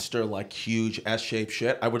monster like huge S-shaped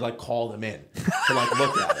shit, I would like call them in to like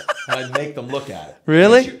look at it, and I'd make them look at it.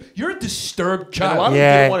 Really? You're a disturbed And child. a lot of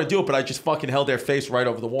them didn't want to do it, but I just fucking held their face right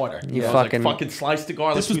over the water. You I was fucking sliced the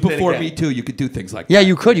garlic. This was before Me Too. You could do things like that. Yeah,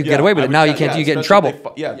 you could. You get away with it. Now you can't. You get in trouble.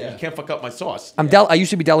 You can't fuck up my sauce. I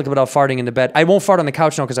used to be delicate about farting in the bed. I won't fart on the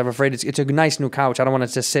couch now because I'm afraid it's a nice new couch. I don't want it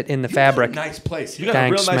to sit in the fabric. Nice place. You got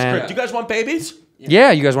a real Thanks, nice man. crib. Do you guys want babies?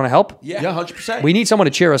 Yeah, you guys want to help? Yeah, 100%. We need someone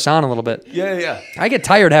to cheer us on a little bit. Yeah. I get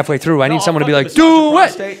tired halfway through. I need someone to be like, massage your do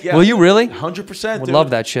prostate. it. Yeah. Will you really? 100%. Would dude.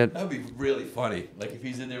 love that shit. That would be really funny. Like if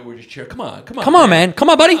he's in there, we're just cheering. Come on, Come on, man. Come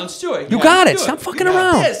on, buddy. Let's do it. You Yeah, got let's it. do Stop fucking You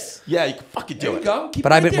got around. this. Yeah, you can fucking do There you it. go. Keep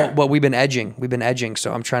But it I've right been, there. well, we've been edging. We've been edging,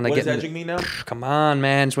 so I'm trying to What get. does edging mean now? Come on,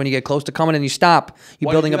 man. It's when you get close to coming and you stop. You're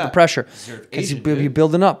Why do you building do up the that? pressure. You're Because Asian, you're dude.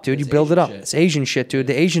 building up, dude. You It's build it Asian up. shit. It's Asian shit, dude.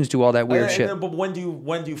 The Asians do all that weird And shit. then, but when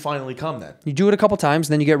do you finally come then? You do it a couple times,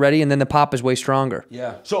 then you get ready, and then the pop is way stronger.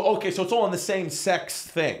 Yeah. So okay, so it's all in the same sex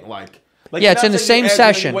thing, like Yeah, you're it's not in the saying you same edge and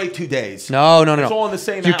then session. you wait 2 days. No. It's all in the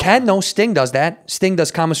same. You hour. can. No, Sting does that. Sting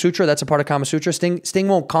does Kama Sutra. That's a part of Kama Sutra. Sting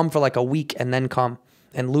won't come for like a week and then come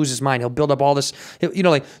and lose his mind. He'll build up all this, you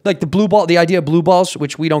know, like the blue ball, the idea of blue balls,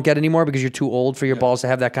 which we don't get anymore because you're too old for your balls to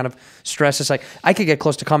have that kind of stress. It's like I could get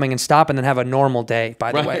close to coming and stop and then have a normal day.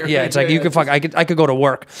 By the Right, way, right, yeah, it's like yeah, you could fuck. I could go to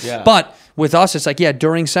work. Yeah. But with us, it's like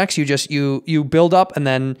during sex, you just you build up and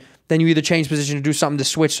then you either change position or do something to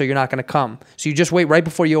switch so you're not going to come. So you just wait right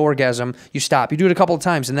before you orgasm. You stop. You do it a couple of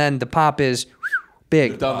times and then the pop is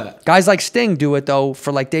big. We've done that. Guys like Sting do it though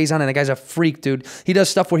for like days on end. The guy's a freak, dude. He does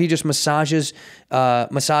stuff where he just massages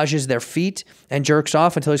their feet and jerks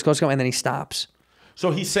off until he's close to coming, and then he stops.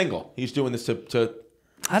 So he's single. He's doing this to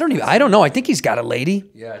I don't know. I think he's got a lady.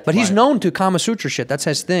 Yeah, it's But he's fine. known to Kama Sutra shit. That's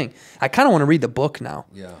his thing. I kind of want to read the book now.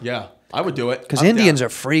 yeah. I would do it Because I'm Indians down. are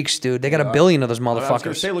freaks, dude. They got a billion of those I was gonna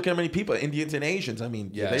motherfuckers. say, look at how many people, Indians and Asians. I mean,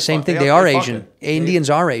 Yeah. Same thing. They are Asian. Indians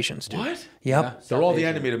are Asians, dude. What? Yep. They're all the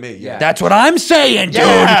enemy to me. Yeah. That's what I'm saying, dude.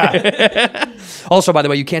 Also, by the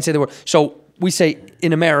way, you can't say the word. So we say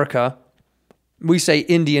in America, we say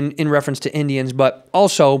Indian in reference to Indians, but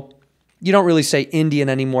also you don't really say Indian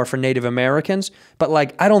anymore for Native Americans. But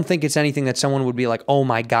like, I don't think it's anything that someone would be like, oh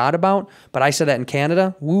my God about. But I said that in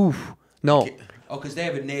Canada. Woo. No. Oh, because they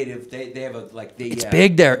have a native. They have a like. It's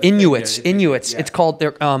big there. Inuits. It's big. Inuits. Yeah. It's called.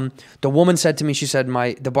 The woman said to me, she said,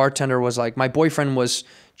 the bartender was like, my boyfriend was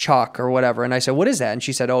Chalk or whatever, and I said, what is that? And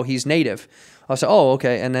she said, oh, he's native. I said, oh,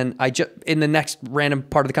 okay. And then in the next random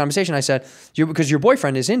part of the conversation, I said, because your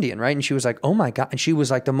boyfriend is Indian, right? And she was like, oh my God. And she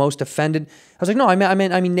was like the most offended. I was like, no, I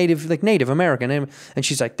mean native, like Native American. And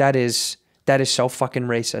she's like, that is so fucking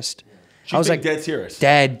racist. She's I was being like, dead serious.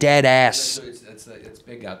 dead ass. It's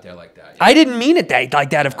big out there like that. I didn't mean it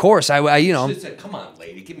like that, of course. I She just said, "Come on,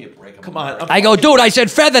 lady, give me a break." Come on. I go, dude, I said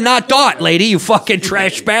feather, not dot, lady, you fucking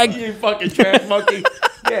trash bag. You fucking trash monkey.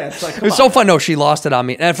 Yeah, it's like, It was so fun. No, she lost it on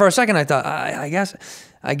me. And for a second, I thought, I guess,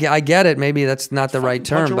 I get it. Maybe that's not the right punch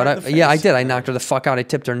term. her But right in the yeah, I face. did. I knocked her the fuck out. I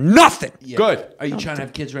tipped her nothing. Yeah. Good. Are you trying to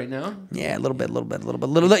have kids right now? Yeah, a little bit.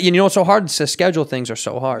 You know what's so hard? To schedule things are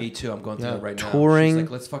so hard. Me too. I'm going through it right now. Touring. She's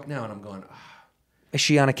like, let's fuck now, and I'm going. Is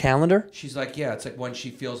she on a calendar? She's like, yeah. It's like when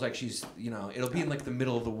she feels like she's, it'll be in like the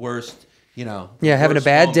middle of the worst, Yeah, having a worst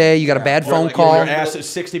bad day. moments. You got a Yeah. bad Or phone like call. Your ass is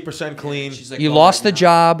 60% clean. She's like, You "Go lost right the now."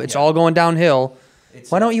 job. It's Yeah. all going downhill. It's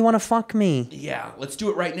Why like, don't you want to fuck me? Yeah, let's do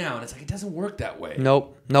it right now. And it's like it doesn't work that way.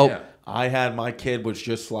 Nope. Yeah. I had my kid was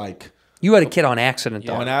just like You had a kid on accident,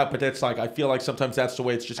 though. going out, but that's like I feel like sometimes that's the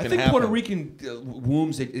way it's just I gonna think happen. Puerto Rican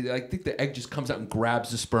wombs. I think the egg just comes out and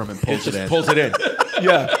grabs the sperm and pulls it in. Pulls it in.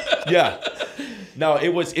 Yeah. No, it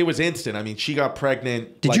was instant. I mean, she got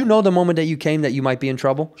pregnant. Did you know the moment that you came that you might be in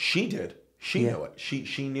trouble? She did. She knew it.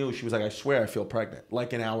 She knew. She was like, I swear, I feel pregnant.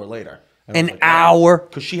 Like an hour later. An hour?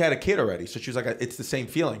 Because she had a kid already, so she was like, it's the same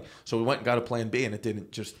feeling. So we went and got a plan B, and it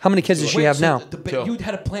didn't just. How many kids does she Wait, have so now? Two. You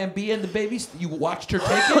had a plan B and the babies. You watched her take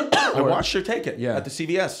it. I watched her take it Yeah. at the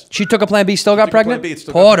CVS. She took a Plan B, still got took a Plan pregnant? B,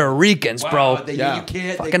 still got Puerto Ricans, bro. Wow, Yeah. you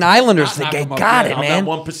can't. Fucking can't Islanders, not they knock 'em up got there. it, I'm man. that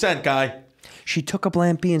 1% guy. She took a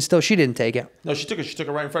Plan B and still she didn't take it. No, she took it. She took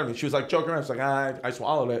it right in front of me. She was like joking around. I was like, I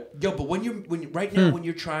swallowed it. Yo, but when you right now when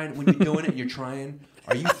you're doing it and you're trying,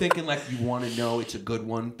 are you thinking like you want to know it's a good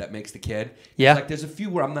one that makes the kid? 'Cause, Yeah. Like there's a few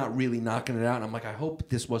where I'm not really knocking it out, and I'm like, I hope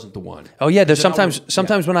this wasn't the one. Oh yeah, there's 'Cause then I'll-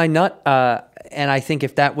 sometimes when I nut, and I think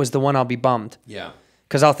if that was the one, I'll be bummed. Yeah.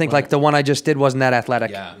 Because I'll think like the one I just did wasn't that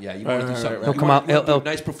athletic. Yeah. You want to do something. He'll You come wanna- out- you wanna do he'll- a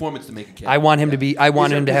nice performance to make a kid. I want him to be. I want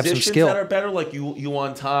Is there him to have some positions skill. that are better, like you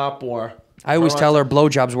on top or. I always tell her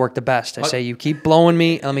blowjobs work the best. I say you keep blowing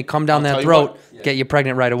me, and let me come down I'll that tell you throat, what. get you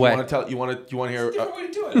pregnant right away. You want to hear? Different way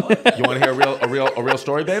to do it. I like that. You want to hear a real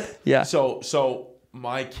story, babe? Yeah. So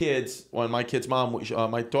my kid's mom,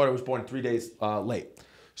 my daughter was born 3 days late.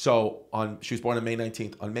 So she was born on May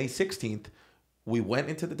 19th. On May 16th, we went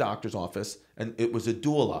into the doctor's office, and it was a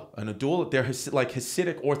doula. And a doula, they're like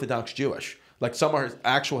Hasidic Orthodox Jewish. Like some are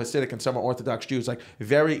actual Hasidic and some are Orthodox Jews. Like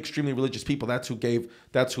very extremely religious people. That's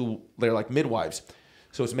who they're like midwives.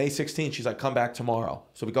 So it's May 16th. She's like, come back tomorrow.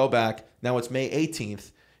 So we go back. Now it's May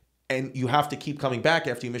 18th. and you have to keep coming back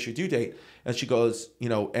after you miss your due date. And she goes, you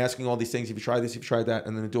know, asking all these things. Have you tried this? Have you tried that?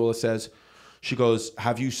 And then the doula says, she goes,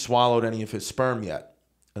 have you swallowed any of his sperm yet?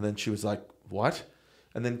 And then she was like, what?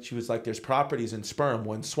 And then she was like, there's properties in sperm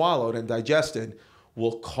when swallowed and digested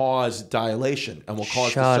will cause dilation and will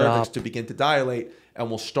cause the cervix to begin to dilate and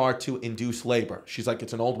will start to induce labor. She's like,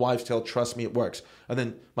 it's an old wives' tale. Trust me, it works. And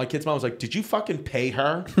then my kid's mom was like, did you fucking pay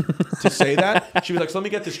her to say that? She was like, so let me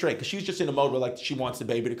get this straight. Because she was just in a mode where like she wants the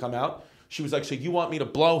baby to come out. She was like, so you want me to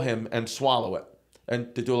blow him and swallow it?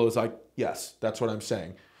 And the doula was like, yes, that's what I'm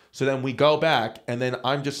saying. So then we go back, and then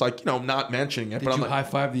I'm just like, you know, not mentioning it. Did but I'm you like, high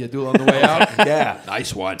five the doula on the way out? yeah.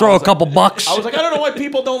 Nice one. Throw a couple bucks. I was like, I don't know why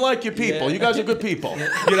people don't like your people. You guys are good people.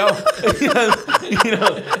 You know?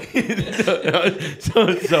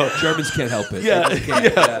 so Germans can't help it.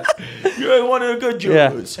 Yeah. You're one of the good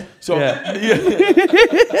Jews. Yeah. So,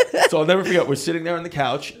 so I'll never forget. We're sitting there on the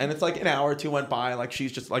couch, and it's like an hour or two went by. Like,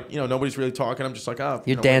 she's just like, you know, nobody's really talking. I'm just like, oh.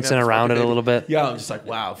 You're dancing around it a little bit. Yeah, I'm just like,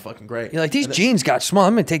 wow, fucking great. You're like, these jeans got small.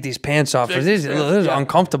 I'm going to take these pants off. This is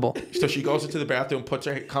uncomfortable. So she goes into the bathroom,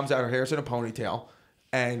 comes out, her hair's in a ponytail,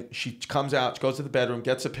 and she comes out, she goes to the bedroom,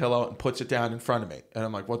 gets a pillow, and puts it down in front of me. And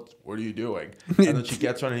I'm like, what are you doing? And then she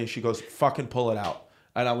gets on it, and she goes, fucking pull it out.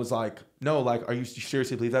 And I was like, no, like, you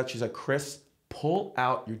seriously believe that? She's like, Chris, pull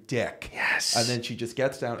out your dick. Yes. And then she just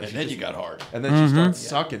gets down. And then you got hard. And then she starts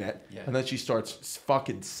sucking it. Yeah. And then she starts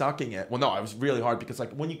fucking sucking it. Well, no, I was really hard because,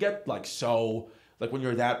 like, when you get, like, so... Like when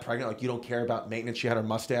you're that pregnant, like you don't care about maintenance. She had her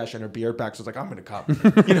mustache and her beard back, so it's like I'm gonna come,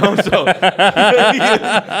 you know.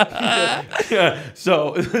 So,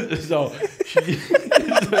 so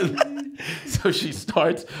she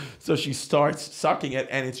starts sucking it,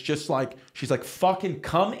 and it's just like she's like, "Fucking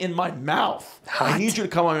come in my mouth. I need you to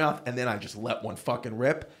come in my mouth." And then I just let one fucking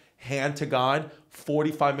rip. Hand to God.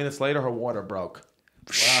 45 minutes later, her water broke.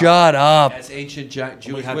 Wow. Shut up. That's ancient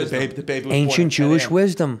Jewish had wisdom. The baby was Ancient born at 10 Jewish a.m.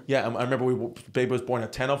 wisdom. Yeah, I remember the baby was born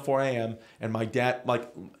at 10:04 a.m. and my dad,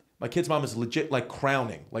 like, my kid's mom is legit like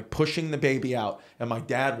crowning, like pushing the baby out, and my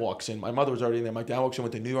dad walks in. My mother was already in there. My dad walks in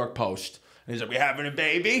with the New York Post, and he's like, "We having a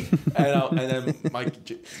baby?" And then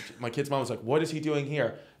my kid's mom was like, "What is he doing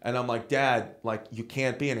here?" And I'm like, "Dad, like, you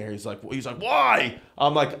can't be in here." He's like, "Why?"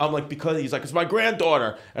 I'm like, because he's like, "It's my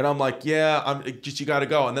granddaughter." And I'm like, "Yeah, you got to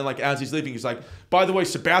go." And then like as he's leaving, he's like, "By the way,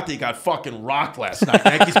 Sabathia got fucking rocked last night.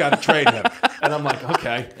 Yankees got to trade him." And I'm like,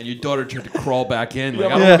 "Okay." And your daughter tried to crawl back in. Like,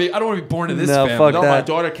 Yeah. I don't want to be born in this No, family. fuck No, that. my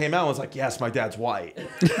daughter came out and was like, "Yes, my dad's white."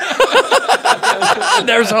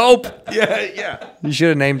 There's hope. Yeah. You should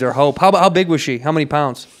have named her Hope. How big was she? How many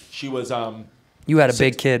pounds? She was You had a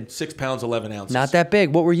big kid. 6 pounds 11 ounces. Not that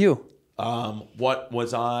big. What were you? What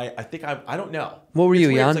was I? I think I don't know. What were It's you,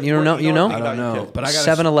 weird. Jan? It's like, You don't know? You know? think I don't about your know. kid. But I got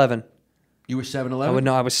 7'11". You were 7'11"? I would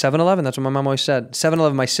know. I was 7'11". That's what my mom always said.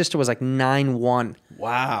 7'11". My sister was like 9'1".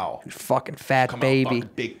 Wow. Fucking fat Come on, baby. fucking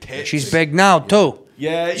big tits. She's big now too.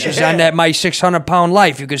 Yeah. She's on that My 600-Pound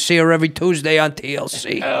Life. You can see her every Tuesday on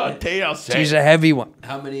TLC. TLC. She's a heavy one.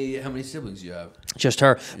 How many siblings do you have? Just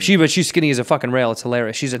her. But she's skinny as a fucking rail. It's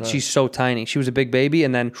hilarious. She's so tiny. She was a big baby,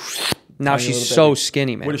 and then now Tiny she's little so baby.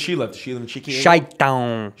 skinny, man. Where does she live? Does she live in Chicago?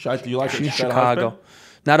 Chi-town. Do you like She's her? She's got a Chicago. husband?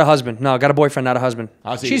 Not a husband. No, got a boyfriend, not a husband.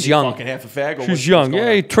 How's he? She's Is he young. Fucking half a fag. Or She's young. going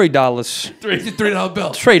Yay, on? $3. $3 bill.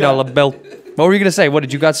 $3 bill. What were you gonna say? What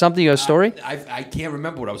did you got something? You got a story? I can't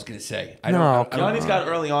remember what I was going to say. Yanni's got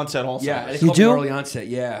early onset also. Yeah, they You call me do? early onset.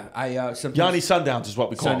 Yeah, I sometimes Yanni sundowns is what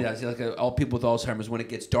we call him. Sundays, like all people with Alzheimer's when it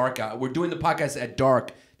gets dark out. We're doing the podcast at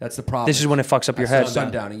dark. That's the problem. This is when it fucks up your head.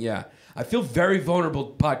 Sundowning. Yeah, I feel very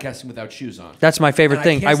vulnerable podcasting without shoes on. That's my favorite And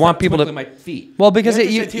thing. can't I want stop people to. twiddling my feet. Well, because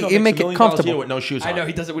Andrew it Santino you makes make $1 it million a comfortable. year with no shoes on. I know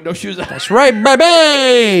he does it with no shoes on. That's right,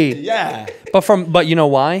 baby. Yeah. But you know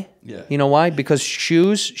why? Yeah. You know why? Because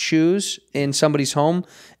shoes in somebody's home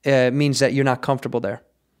means that you're not comfortable there.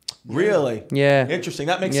 Really? Yeah. Interesting.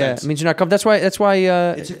 That makes Yeah, sense. it means you're not comfortable. That's why.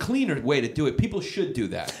 It's a cleaner way to do it. People should do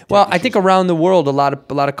that. Well, Take the I think shoes off. around the world, a lot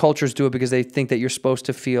of cultures do it because they think that you're supposed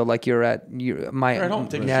to feel like you're at home.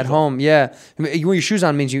 Take your at shoes home. Yeah, when your shoes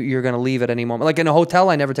on means you're going to leave at any moment. Like in a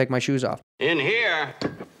hotel, I never take my shoes off. In here,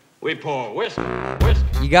 we pour whiskey, whiskey.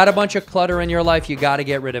 You got a bunch of clutter in your life, you got to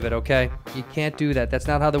get rid of it, okay? You can't do that. That's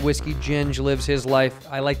not how the Whiskey Ginge lives his life.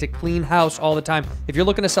 I like to clean house all the time. If you're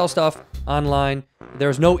looking to sell stuff online,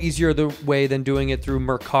 there's no easier way than doing it through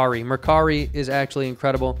Mercari. Mercari is actually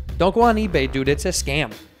incredible. Don't go on eBay, dude. It's a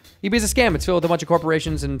scam. eBay's a scam. It's filled with a bunch of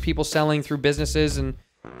corporations and people selling through businesses, and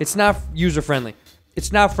it's not user-friendly.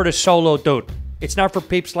 It's not for the solo dude. It's not for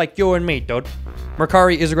peeps like you and me, dude.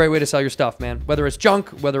 Mercari is a great way to sell your stuff, man. Whether it's junk,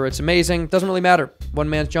 whether it's amazing, doesn't really matter. One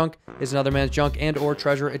man's junk is another man's junk and or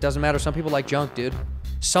treasure. It doesn't matter. Some people like junk, dude.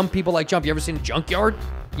 Some people like junk. You ever seen a junkyard?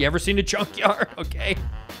 You ever seen a junkyard? Okay.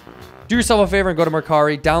 Do yourself a favor and go to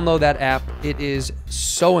Mercari. Download that app. It is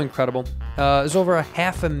so incredible. There's over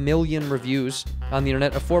 500,000 reviews on the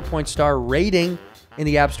internet, a 4-point-star rating in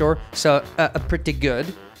the App Store, so pretty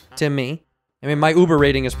good to me. I mean, my Uber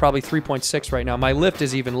rating is probably 3.6 right now. My Lyft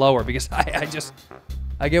is even lower because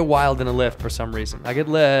I get wild in a Lyft for some reason. I get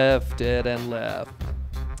lifted and left.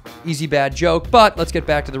 Easy bad joke, but let's get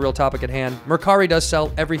back to the real topic at hand. Mercari does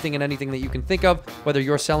sell everything and anything that you can think of, whether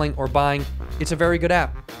you're selling or buying. It's a very good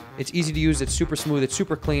app. It's easy to use, it's super smooth, it's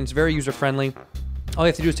super clean, it's very user-friendly. All you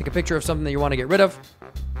have to do is take a picture of something that you want to get rid of.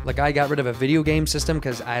 Like I got rid of a video game system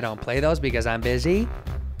because I don't play those because I'm busy.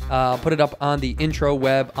 Put it up on the intro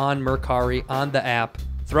web, on Mercari, on the app.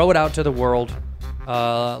 Throw it out to the world.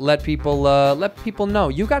 Let people know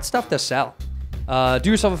you got stuff to sell. Do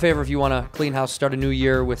yourself a favor if you want to clean house, start a new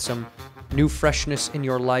year with some new freshness in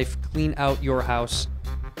your life. Clean out your house.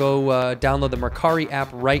 Go download the Mercari app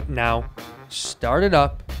right now. Start it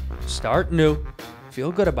up. Start new.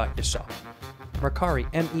 Feel good about yourself. Mercari,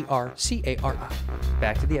 M-E-R-C-A-R-I.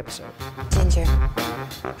 Back to the episode. Ginger.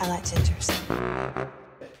 I like gingers.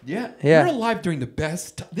 Yeah. Yeah. We're alive during the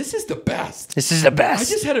best. This is the best. This is the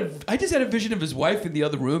best. I just had a vision of his wife in the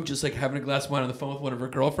other room, just like having a glass of wine on the phone with one of her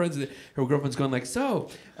girlfriends. And her girlfriend's going like, "So,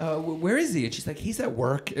 where is he?" And she's like, "He's at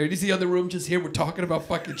work." And he's the other room, just here. We're talking about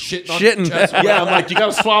fucking shitting on each other. Yeah, I'm like, you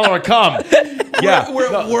gotta swallow or come. Yeah,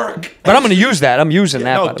 we're at work. But I'm going to use that. I'm using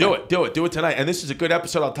that. No, do it tonight. And this is a good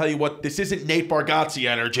episode. I'll tell you what. This isn't Nate Bargatze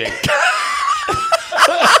energy.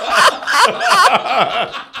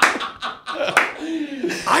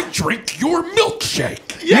 I drink your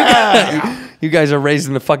milkshake. Yeah. You guys are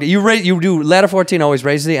raising the fucking. You do. Ladder 14 always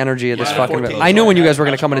raises the energy of this Ladder fucking. 14 I knew when you guys were right.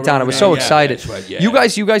 going to come into town. I was Yeah, so yeah, excited. that's right, yeah.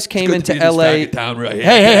 You guys came into Good to be LA. this faggot town, right?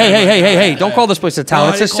 Hey! Don't call this place a town.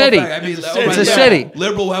 No, It's I a didn't call it city. back. I mean, It's a city.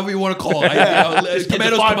 Liberal, whatever you want to call it.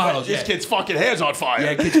 Tomatoes. This kid's fucking hair's on fire.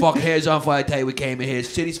 Yeah, kids fucking hair's on fire. I tell you, we came in here.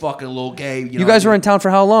 City's fucking a little gay. You guys were in town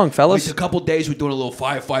for how long, fellas? A couple days. We're doing a little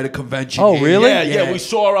firefighter convention. Oh, here. really? Yeah. We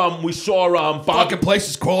saw Bob. Fucking place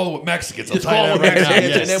is crawling with Mexicans. I'll It's tell you called that right now.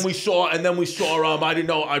 Mexicans, Yes. and then we saw I didn't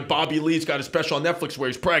know Bobby Lee's got a special on Netflix where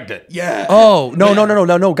he's pregnant. Yeah. Oh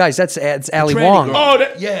no, guys, that's Ali tranny Wong. girl. Oh,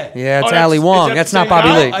 Yeah. Yeah, it's Oh, Ali is Wong. that That's the not same Bobby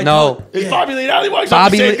guy? Lee. I No. thought- Is Yeah. Bobby Lee and Ali Wong the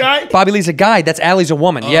Bobby same Lee. guy? Bobby Lee's a guy. That's Ali's a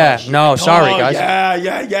woman. Yeah. shit. No, sorry, Oh, guys.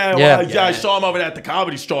 Yeah. Yeah. I saw him over at the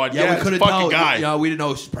Comedy Store. Yeah, Yeah, we it's a couldn't fucking tell. guy. You know, we didn't know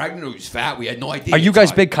he was pregnant or he was fat. We had no idea. Are you It's guys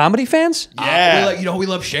fine. big comedy fans? Yeah. We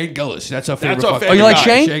love Shane Gillis. That's our favorite. That's our fucking favorite you like guy.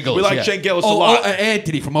 Shane? Gillis, We like yeah. Shane Gillis a lot.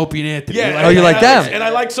 Anthony from Opie and Anthony. Yeah. Oh, you like them? And I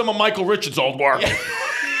like some of Michael Richards' old work.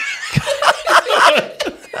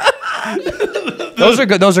 Those are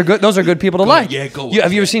good. Those are good people to like. yeah, go with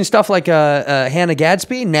Have you ever that. seen stuff like Hannah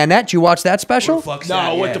Gadsby, Nanette? You watch that special? What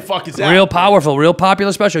the fuck is that? Real powerful, real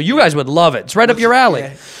popular special. You guys would love it. It's right up your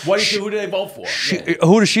alley. Who do they vote for?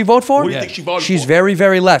 Who does she vote for? Who do you think she voted She's for? very,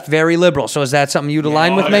 very left, very liberal. So is that something you'd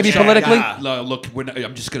align with, maybe yeah, politically? yeah. Look,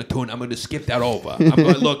 I'm just going to tune. I'm going to skip that over.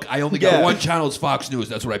 Look, I only got Yeah. one channel. It's Fox News.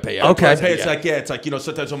 That's what I pay. Okay. Hey, it's like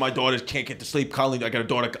sometimes when my daughters can't get to sleep, Colleen, I got a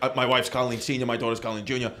daughter, my wife's Colleen Senior, my daughter's Colleen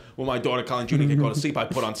Junior. When my daughter Colleen Junior can go to sleep, I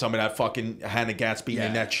put on some of that fucking Hannah Gadsby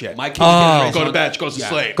and that shit. My kids Go to bed, she goes to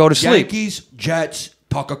sleep. Go to sleep. Yankees, Jets,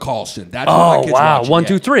 Tucker Carlson. That's what Oh, my kids wow. watch. 1,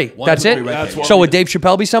 2, 3. That's it? That's what So we would do. Dave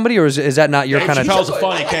Chappelle be somebody, or is that not your Dave kind of... Chappelle's a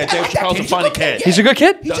funny kid. Dave Chappelle's a funny kid. He's a good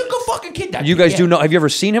kid? He's a good fucking kid. That You kid, guys yeah. do know... Have you ever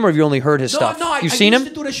seen him, or have you only heard his stuff? No, You've I seen used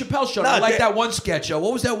him? to do the Chappelle show. Nah, I like Dave- that one sketch.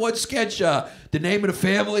 What was that one sketch? The Name of the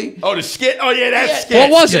Family. Oh, the skit? Oh, yeah, that Yeah, skit.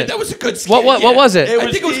 What was yeah, it? That was a good sketch. What was it? I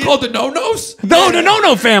think it was called The No-Nos.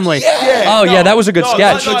 No family. Oh, yeah, that was a good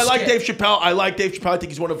sketch. No, I like Dave Chappelle. I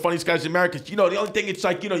think he's one of the funniest guys in America. You know, the only thing it's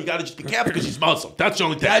like, you got to just be careful because he's Muslim. That's the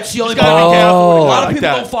only thing. That's the only You gotta be thing. careful. Oh. A lot of like people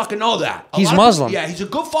that. don't fucking know that. He's lot of Muslim. people- Yeah, he's a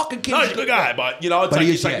good fucking kid. No, he's a good guy, but it's But like, he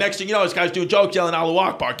it's is, like yeah. next thing you know, this guy's doing jokes, yelling Allahu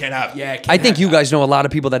Akbar, can't have it. Yeah, I think you guys know a lot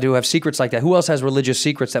of people that do have secrets like that. Who else has religious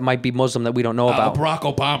secrets that might be Muslim that we don't know about? Barack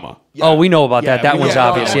Obama. Oh, we know about that. That we one's know.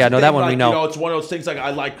 obvious. Yeah, no, that one we Like, know. It's one of those things like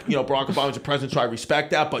I like, Barack Obama's a president, so I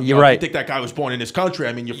respect that. But You're if right. you think that guy was born in this country,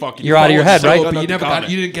 I mean, You're out of your head, right? But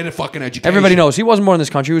you didn't get a fucking education. Everybody knows he wasn't born in this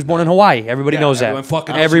country. He was born in Hawaii. Everybody knows that. everyone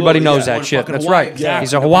fucking- Everybody absolutely, knows yeah. that shit. Fucking That's Hawaii, right. exactly.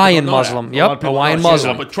 He's a People Hawaiian know that. Muslim. A lot Yep, of people Hawaiian don't know.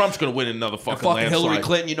 Muslim. But Trump's gonna win another fucking Fucking landslide. Hillary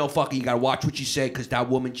Clinton, fucking, you gotta watch what you say because that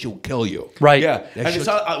woman, she'll kill you. Right. Yeah, That and shit-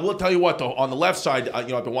 I will tell you what though. On the left side, I've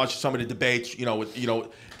been watching some of the debates.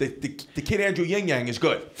 The kid Andrew Yin Yang is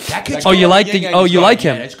good. That kid's Oh, you good. like Yin Yang the? Oh, is you good. like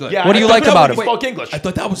him? Yeah, that's good. Yeah, What do you I like thought about he him? spoke English. I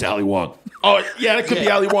thought that was Ali Wong. Oh, yeah, that could be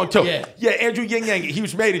Ali Wong too. Yeah. Yeah, Andrew Yin Yang. He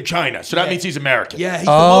was made in China, so that means he's American. Yeah, he's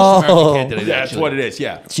the most American candidate. Yeah, that's actually. what it is.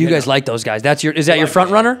 Yeah. So you guys like those guys? Is that your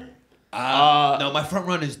front runner? No, my front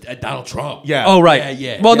runner is Donald Trump. Yeah. Oh,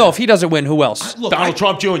 right. Well, no, if he doesn't win, who else? Look, Donald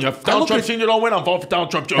Trump Jr. If Donald look Trump at- Sr. don't win, I'm voting for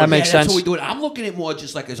Donald Trump Jr. That makes That's sense. what we do it. I'm looking at more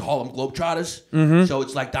just like as Harlem Globetrotters. So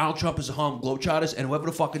it's like Donald Trump is the Harlem Globetrotters, and whoever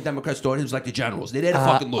the fucking Democrats thought he was like the Generals. They're there to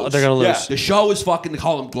fucking lose. They're gonna lose. Yeah. The show is fucking the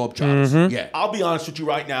Harlem Globetrotters. Yeah. I'll be honest with you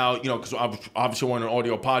right now, because obviously we're on an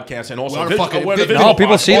audio podcast and also We're on a fucking we're on a video No,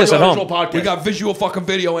 people see this at home. audio-visual podcast. We got visual fucking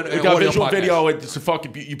video and We got audio visual podcast. video. It's a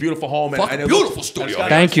fucking beautiful home. Fucking and it beautiful looks, studio. and it's got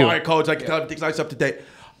Thank nice you. fire codes. I can tell everything's nice up to date.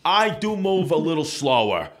 I do move a little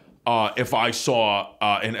slower. If I saw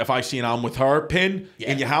and if I see an "I'm with her" pin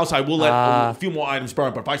in your house, I will let a few more items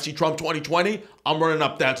burn. But if I see Trump 2020, I'm running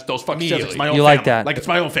up those fucking steps. It's my own You family. like that. Like it's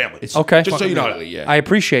my own family. Okay. Just so you know. Fucking yeah. I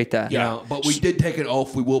appreciate that. You know, but we did take an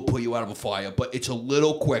oath. We will pull you out of a fire, but it's a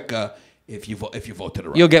little quicker if you vote to the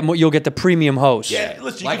right. You'll get the premium hose. Yeah,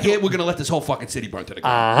 listen, Like here, we're gonna let this whole fucking city burn to the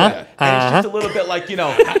Uh-huh. ground. And it's just a little bit like, and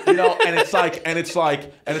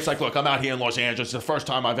it's like, look, I'm out here in Los Angeles. It's the first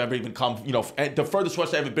time I've ever even come, and the furthest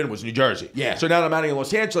west I've ever been was New Jersey. Yeah. So now that I'm out here in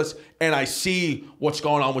Los Angeles and I see what's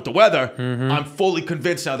going on with the weather, I'm fully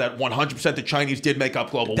convinced now that 100% the Chinese did make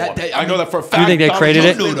up global warming. I know that for a fact. You think they Donald created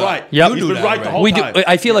Trump's it? been right. Yep. He's been right the whole We do. time.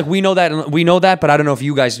 I feel like we know that, but I don't know if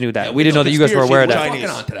you guys knew that. We didn't know that you guys were aware of We're that. Chinese.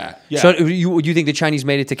 Fucking on to that. Yeah. So you think the Chinese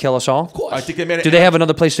made it to kill us all? Of course. I think they made it. Do they have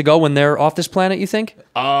another place to go when they're off this planet, you think?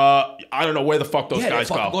 I don't know where the fuck those Yeah, they guys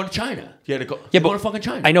fucking go. go to China. Yeah, they go. Yeah, Go to fucking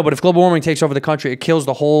China. I know, but if global warming takes over the country, it kills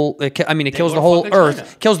the whole. It kills go the to whole fucking Earth. China.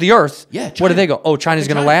 Kills the Earth. Yeah, Where do China. they go? Oh, China's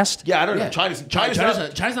gonna China. last. Yeah, I don't know. Yeah. China's China's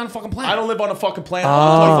not a fucking planet. I don't live on a fucking planet.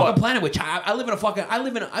 I live on a planet with China. I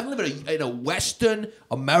live in a Western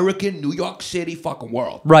American New York City fucking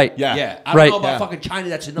world. Right. Yeah. Yeah. I don't Right. know about Yeah. fucking China.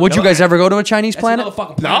 That's another. Would you guys ever go to a Chinese That's planet? another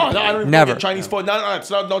fucking No, planet. I don't even Never. get Chinese food. No, it's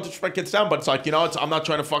not. No disrespect gets down, but it's like I'm not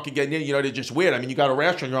trying to fucking get in. They're just weird. I mean, you got a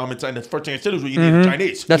rash on your arm, and the first thing I said was, "Well, you need a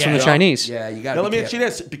Chinese." That's from the Chinese. Yeah, you got. Now let me ask you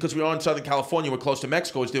this: because we're in Southern California, we're close to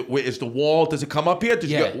Mexico. Is the wall? Does it come up here?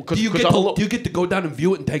 Yeah. Do you get to go down and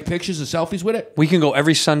view it and take pictures or selfies with it? We can go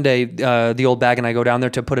every Sunday. The old bag and I go down there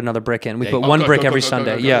to put another brick in. We put one good, brick good, every good,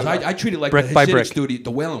 Sunday. good, Yeah. good. I treat it like Brick the by Hasidic brick. studio,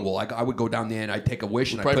 the Wailing Wall. I would go down there and I take a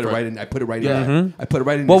wish and I Right, put it right. right in. I put it right Yeah. in. I put it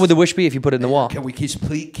right in. What this- would the wish be if you put it in the wall? Can we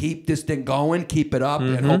keep this thing going, keep it up,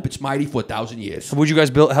 and hope it's mighty for 1,000 years? Would you guys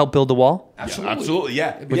help build the wall? Absolutely.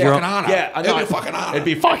 Yeah. It'd be your fucking own- honor. Yeah, I know. It'd be a fucking honor. It'd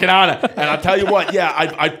be fucking honor. And I'll tell you what,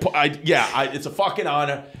 it's a fucking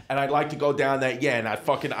honor. And I'd like to go down there, and I'd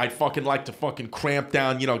fucking like to fucking cramp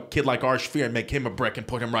down, kid like Arsh Fear and make him a brick and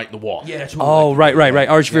put him right in the wall. Yeah, that's what Oh, right.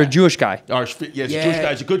 Archvir, Jewish guy. Arsh Fear, he's a Yeah. Jewish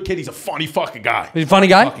guy. He's a good kid. He's a funny fucking guy. He's a funny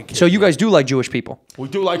guy. Fucking kid, So you guys do like Jewish people. We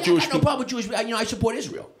do like Jewish I got no people. problem with Jewish. I support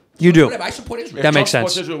Israel. You do. Whatever, I support Israel. That makes Trump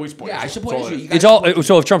sense. supports Israel, we support Yeah, I Israel. support That's all it Israel. is. It's all.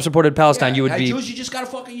 So if Trump supported Palestine, you would be Jews, you just gotta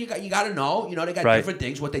fucking you got to know. They got Right. different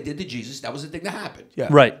things. What they did to Jesus, that was the thing that happened. Yeah.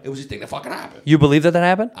 right. It was the thing that fucking happened. You believe that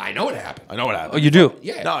happened? I know it happened. I know what happened. Oh, you do.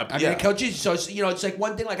 Yeah. No, I mean, yeah. it killed Jesus. So it's like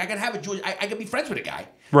one thing. Like I can have a Jewish. I can be friends with a guy.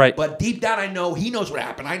 Right. But deep down, I know he knows what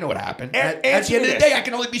happened. I know what happened. And- At the end of the answer day, this. I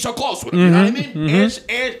can only be so close with him. You know what I mean?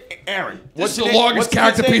 And Aaron, This is your the name? longest What's your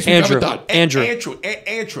character name? piece we've Andrew. ever done. Andrew.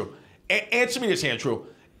 Andrew. Answer me this, Andrew.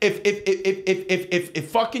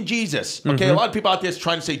 If fucking Jesus, okay, a lot of people out there is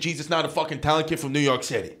trying to say Jesus not a fucking talent kid from New York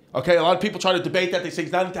City. Okay, a lot of people try to debate that. They say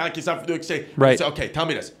he's not a talent kid, he's not from New York City. Right. I say, okay, tell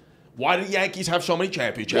me this. Why do the Yankees have so many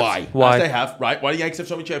championships? Why? Why? As they have, right? Why do the Yankees have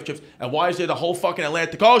so many championships? And why is there the whole fucking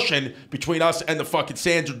Atlantic Ocean between us and the fucking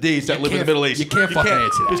Sandra D's that live in the can't- Middle East? you can't fucking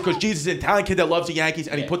answer that. It's because Jesus is a talent kid that loves the Yankees,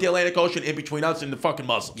 and he put the Atlantic Ocean in between us and the fucking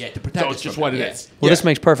Muslims. Yeah, to protect So us it's just from what it, it yeah. is. Well, Yeah. this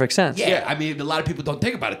makes perfect sense. Yeah, I mean, a lot of people don't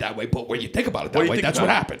think about it that way, but when you think about it that What do you way, think that's about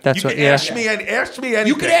what it? happened. That's You what. can Yeah. ask me anything.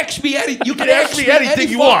 You can ask me any. You can ask me anything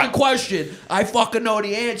any you fucking want. question. I fucking know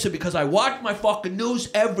the answer because I watch my fucking news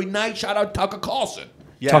every night. Shout out Tucker Carlson.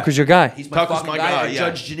 Yeah. Tucker's your guy. He's my Tucker's fucking my guy. guy, And yeah.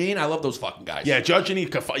 Judge Janine, I love those fucking guys. Yeah, Judge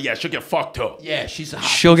Janine, she'll get fucked too. Yeah, she's a hot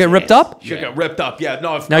She'll get piece of ripped ass. up? She'll get ripped up. Yeah,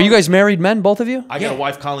 no. If Now you guys married men, both of you? I got a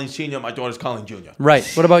wife, Colleen Senior. My daughter's Colleen Junior. Right.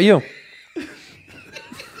 What about you?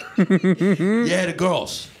 Yeah, the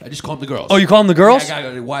girls. I just call them the girls. Oh, you call them the girls? Yeah, I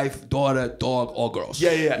got a wife, daughter, dog, all girls. Yeah.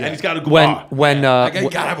 And he's got a When gumar. You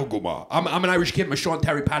gotta have a gumar. I'm an Irish kid. My Sean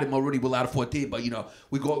Terry, Patty Mulrooney, we're out of 14, but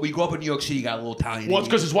we grew up in New York City. Got a little Italian. Well, it's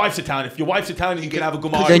because his wife's Italian. If your wife's Italian, you can have a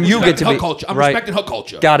gumar. Then you get to her be- culture. I'm right. respecting her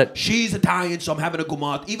culture. Got it. She's Italian, so I'm having a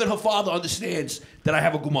gumar. Even her father understands that I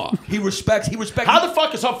have a gumar. He respects. How the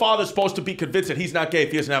fuck is her father supposed to be convinced that he's not gay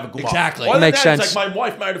if he doesn't have a gumar? Exactly. Other than Makes that, sense. It's like my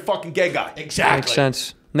wife married a fucking gay guy. Exactly. Makes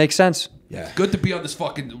sense. Makes sense. Yeah. Good to be on this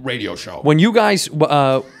fucking radio show. When you guys,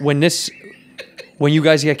 when When you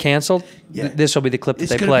guys get canceled, this will be the clip that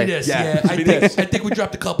It's they gonna play. be this. Yeah, I think we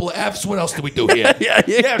dropped a couple of Fs. What else did we do here?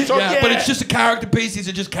 But it's just a character piece. These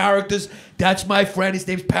are just characters. That's my friend. His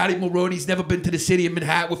name's Patty Mulroney. He's never been to the city of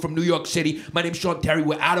Manhattan. We're from New York City. My name's Sean Terry.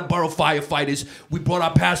 We're out-of-borough firefighters. We brought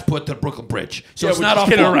our passport to the Brooklyn Bridge. So it's not our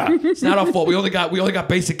fault. It's not our fault. We only got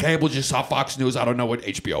basic cable. Just saw Fox News. I don't know what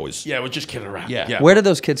HBO is. Yeah, we're just kidding around. Yeah. Where did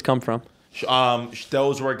those kids come from?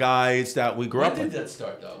 Those were guys that we grew When up did with. that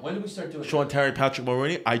start, though? When did we start doing Sean Terry, Patrick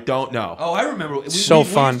Mulroney. I don't know. Oh, I remember. We Fun.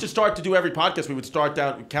 We used to start to do every podcast. We would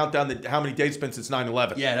count down how many days it's been since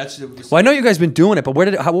 9/11. Yeah, that's. Well, I know you guys been doing it, but what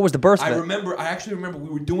was the birth of it? I actually remember we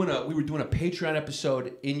were doing a Patreon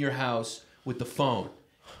episode in your house with the phone,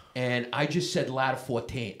 and I just said Ladder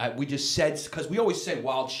 14. We just said, because we always say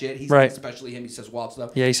wild shit. He's Right. especially him. He says wild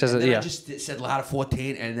stuff. Yeah, he says and it. then Yeah. I just said Ladder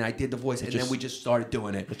 14, and then I did the voice, and then we just started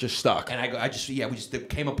doing it. It just stuck. And we just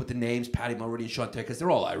came up with the names, Patty Mulroney and Sean Terry, because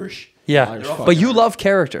they're all Irish. Yeah, but you love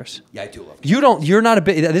characters. Yeah, I do love. You're not a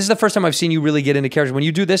bit. This is the first time I've seen you really get into characters. When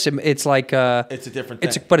you do this, it's like It's a different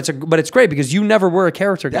thing. but it's great because you never were a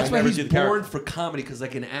character guy. That's why never he's did the born character. for comedy, because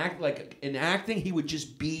in acting he would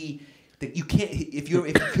just be that you can't if you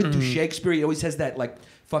couldn't do Shakespeare, he always has that like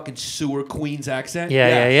fucking sewer Queens accent. Yeah.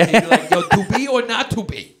 And you're like, yo, to be or not to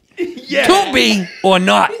be? Yeah. To be or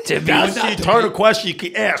not to be. That's the eternal question you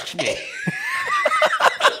can ask me.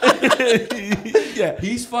 Yeah,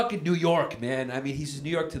 he's fucking New York, man. I mean, he's New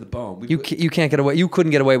York to the bone. You can't get away. You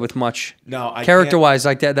couldn't get away with much. No, I character can't. wise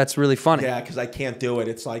like that. That's really funny. Yeah, because I can't do it.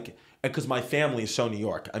 It's like because my family is so New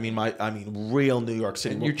York. I mean, real New York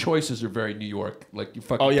City. And your choices are very New York. Like you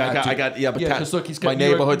fucking. Oh, yeah, I got but because look, he's got my New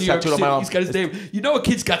York- neighborhood's New York tattooed on my City. arm. He's got his name. You know, a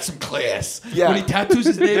kid's got some class. Yeah. When he tattoos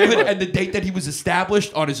his neighborhood and the date that he was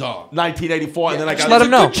established on his arm. 1984, and then I got. let him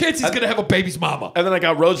know. Good chance he's gonna have a baby's mama. And then I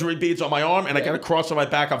got rosary beads on my arm, and I got a cross on my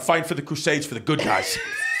back. I'm fighting for the Crusades for the good guys.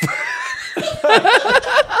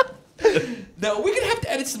 No, we're gonna have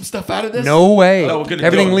to edit some stuff out of this. No way. No, we're gonna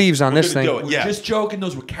Everything do it. leaves on We're this gonna thing. do it. We're Yeah. just joking.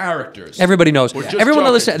 Those were characters. Everybody knows. just Everyone that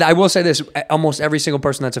joking. listen. I will say this: almost every single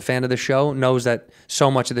person that's a fan of the show knows that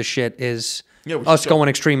so much of the shit is Yeah, we're us just going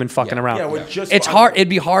extreme and fucking around. Yeah, we're just- it's hard. It'd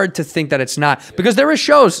be hard to think that it's not because there is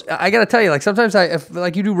shows. I gotta tell you, like sometimes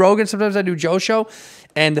like you do Rogan, sometimes I do Joe's show,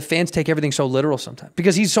 and the fans take everything so literal sometimes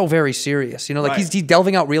because he's so very serious. You know, like Right. he's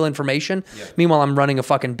delving out real information. Meanwhile, I'm running a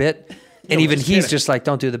fucking bit. And we're even just he's kidding. just like,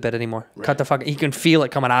 don't do the bit anymore. Cut the fucking. He can feel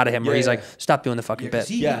it coming out of him, where he's like, stop doing the fucking bit.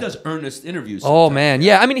 He does earnest interviews. Oh sometimes. man,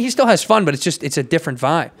 yeah. I mean, he still has fun, but it's a different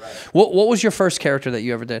vibe. What was your first character that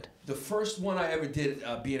you ever did? The first one I ever did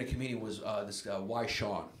being a comedian was this Y.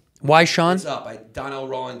 Sean. Why, Sean? It's up. Donnell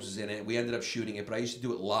Rawlings was in it. We ended up shooting it, but I used to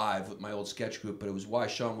do it live with my old sketch group. But it was Y.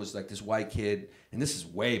 Sean was like this white kid, and this is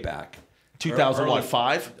way back.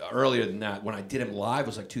 2005? Earlier than that. When I did him live, it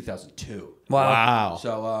was like 2002. Wow.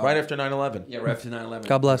 So right after 9/11. Yeah, right after 9/11.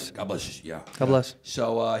 God bless. God bless. Yeah. God bless.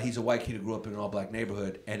 So he's a white kid who grew up in an all-black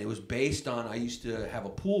neighborhood, and it was based on. I used to have a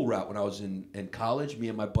pool route when I was in college. Me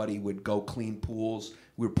and my buddy would go clean pools.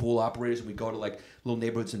 We were pool operators, and we'd go to like little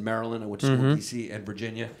neighborhoods in Maryland. I went to school in D.C. and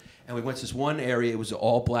Virginia, and we went to this one area. It was an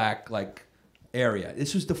all-black like area.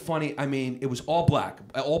 This was the funny. I mean, it was all black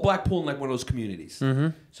pool in like one of those communities.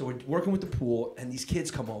 So we're working with the pool, and these kids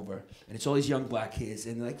come over, and it's all these young black kids,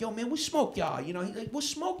 and they're like, "Yo, man, we'll smoke y'all." You know, he's like, "We'll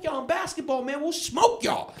smoke y'all in basketball, man. We'll smoke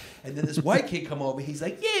y'all." And then this white kid come over. He's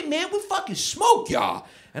like, "Yeah, man, we'll fucking smoke y'all."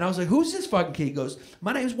 And I was like, "Who's this fucking kid?" He goes,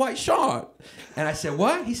 "My name's White Sean." And I said,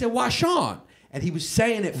 "What?" He said, "White Sean." And he was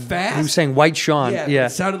saying it fast. He was saying White Sean. Yeah.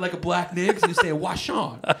 It sounded like a black nigga. He was saying White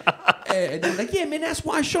Sean. And they're like, "Yeah, man, that's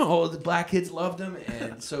White Sean." Oh, the black kids loved him,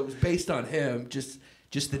 and so it was based on him.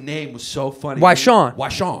 Just the name was so funny. White Sean.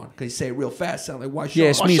 White Sean. Because he say it real fast, sound like White Sean. Yeah,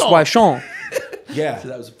 it's me, it's White Sean. Yeah. So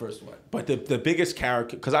that was the first one. But the biggest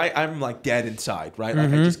character, because I'm like dead inside, right?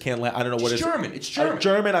 Like I just can't let. I don't know what It's it is. German. It's German.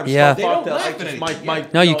 German. I'm Yeah. so They fucked don't up. laugh I at just, anything. my,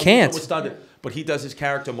 No, you can't. was done. But he does his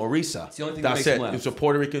character Maurice. It's the only thing that That's makes it. him laugh. It's a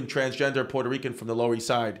Puerto Rican transgender Puerto Rican from the Lower East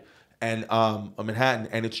Side and Manhattan,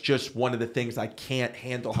 and it's just one of the things I can't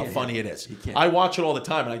handle how funny it is. can't. I watch it all the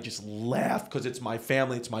time, and I just laugh because it's my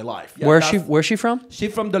family, it's my life. Where's she from? She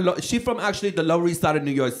from actually the Lower East Side of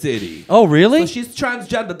New York City. Oh, really? So she's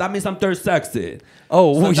transgender. That means I'm third sexy.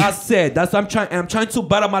 Oh, so that's it. I'm trying to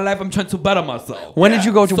better my life. I'm trying to better myself. when did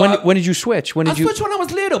you go to? So When did you switch? When I did you? switched when I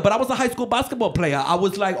was little, but I was a high school basketball player. I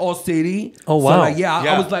was like all city. Oh, wow. So like, I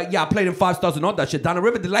Yeah. was like, I played in 5 stars and all that shit down the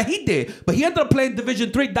river like he did. But he ended up playing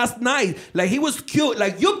Division 3. That's nice. Like, he was cute.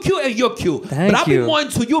 Like, you're cute and you're cute. Thank but I'll you. be more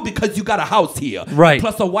into you because you got a house here. Right.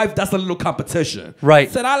 Plus a wife, that's a little competition. Right.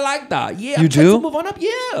 Said, I like that. Yeah. You I'm trying do? to move on up.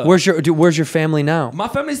 Yeah. Where's your family now? My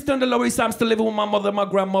family's still in the Lower East Side. I'm still living with my mother, my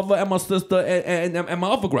grandmother, and my sister, and my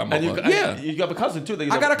other grandmother. And you have a cousin too.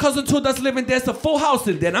 I got a cousin too that's living there. It's a full house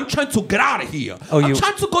in there. And I'm trying to get out of here. Oh, I'm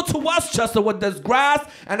trying to go to Westchester where there's grass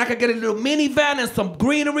and I can get a little minivan and some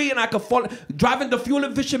greenery and I can drive in the fuel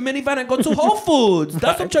efficient minivan and go to Whole Foods.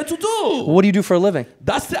 That's what I'm trying to do. What do you do for a living?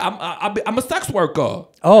 That's it. I'm a sex worker.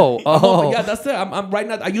 Yeah, that's it. I'm right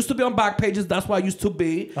now. I used to be on Backpages. That's where I used to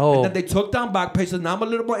be. Oh. And then they took down Backpages. Now I'm a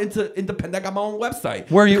little more into independent. I got my own website.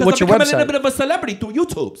 Where are you? What's your I'm website? becoming a little bit of a celebrity through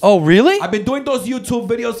YouTube. Oh, really? I've been doing those YouTube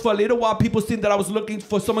videos for a little while. People seen that I was looking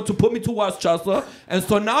for someone to put me to Westchester, and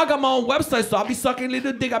so now I got my own website. So I'll be sucking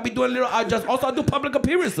little dick. I'll be doing little. I do public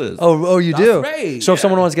appearances. Oh, you That's do. right. So if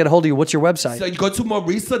someone wants to get a hold of you, what's your website? So you go to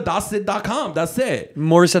MauriceDasit.com. That's it.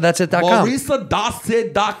 MauriceDasit.com.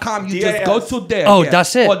 MauriceDasit.com. You just go to there. Oh,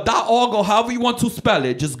 that's it. Or .org or however you want to spell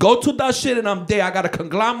it. Just go to that shit and I'm there. I got a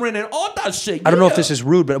conglomerate and all that shit. I don't know if this is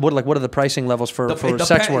rude, but what are the pricing levels for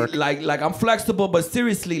sex work? Like I'm flexible, but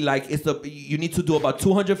seriously, like you need to do about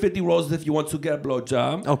 250 rolls if you want to get a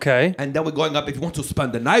blowjob. Okay. And then we're going up if you want to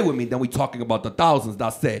spend the night with me. Then we're talking about the thousands.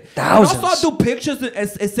 That's it. Thousands. And also I do pictures.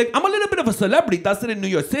 I'm a little bit of a celebrity. That's it in New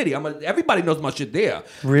York City. Everybody knows my shit there.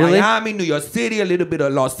 Really? Miami, New York City, a little bit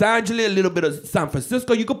of Los Angeles, a little bit of San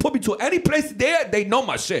Francisco. You could put me to any place there. They know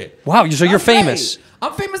my shit. Wow. So you're That's famous. right.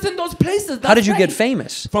 I'm famous in those places. How did you right. get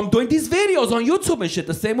famous? From doing these videos on YouTube and shit.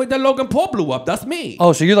 The same way that Logan Paul blew up. That's me.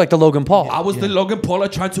 Oh, so you're like the Logan Paul. I was the Logan Paul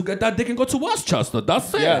trying to get that dick and go to Westchester.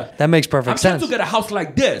 That's it. Yeah. That makes perfect I'm sense. trying to get a house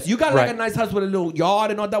like this. You got like Right. a nice house with a little yard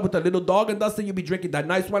and all that with a little dog and that's it. You be drinking that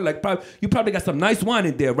nice wine. Like you probably got some nice wine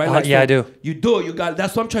in there, right? Like yeah, I do. You do. You got.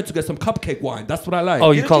 That's what I'm trying to get some cupcake wine. That's what I like. Oh,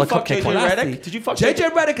 you call it fuck cupcake JJ wine. Redick? Did you fuck JJ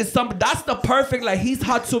Redick is some. That's the perfect. Like he's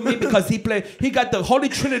hot to me because he got the holy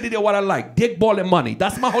trinity there. What I like: dick, ball, and money.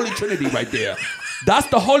 That's my holy trinity right there. That's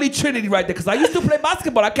the holy trinity right there. Because I used to play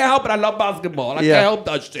basketball. I can't help it. I love basketball. I can't help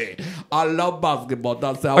that shit. I love basketball.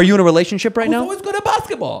 That's how. Are you in a relationship right I'm now? always good at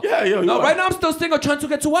basketball. Yeah. No, right now I'm still single, trying to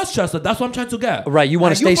get to Westchester. That's what I'm trying to get. Right, you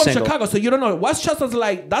wanna And stay you're from single. Chicago, so you don't know. Westchester's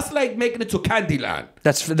that's like making it to Candyland.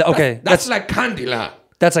 That's okay. That's like Candyland.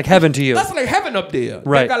 That's like heaven to you. That's like heaven up there.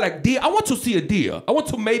 Right. They got like deer. I want to see a deer. I want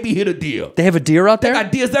to maybe hit a deer. They have a deer out They there?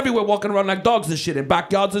 got deers everywhere walking around like dogs and shit in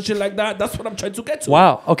backyards and shit like that. That's what I'm trying to get to.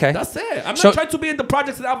 Wow, okay. That's it. I'm So- not trying to be in the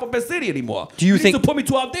projects in Alphabet City anymore. Do you need think- to put me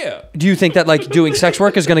to out there? Do you think that like doing sex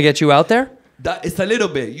work is going to get you out there? That it's a little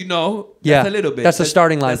bit, you know. Yeah, That's a little bit. that's the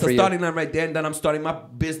starting line that's for the you. starting line right there. And then I'm starting my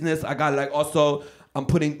business. I got like also. I'm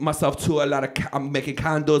putting myself to a lot of. I'm making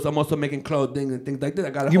candles. I'm also making clothing and things like that. I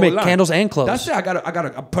got a You whole make line. candles and clothes. That's it. I got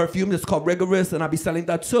a perfume that's called Rigorous, and I'll be selling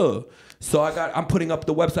that too. So I'm putting up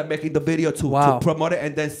the website, making the video to promote it,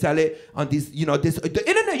 and then sell it on these. You know, the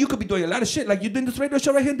internet. You could be doing a lot of shit. Like you're doing this radio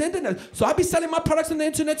show right here on the internet. So I'll be selling my products on the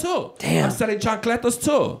internet too. Damn. I'm selling chancletas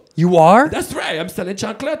too. You are? That's right. I'm selling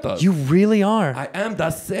chancletas. You really are. I am.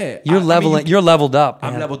 That's it. You're leveling. You're leveled up.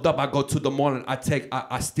 I'm man. leveled up. I go to the mall and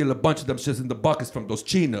I steal a bunch of them shits in the buckets from those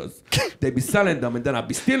chinos. They be selling them and then I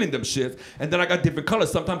be stealing them shits. And then I got different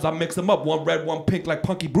colors. Sometimes I mix them up. One red, one pink, like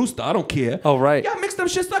Punky Brewster. I don't care. Oh, right. Yeah, I mix them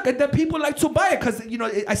shits up. And then people like to buy it because, you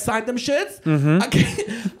know, I signed them shits.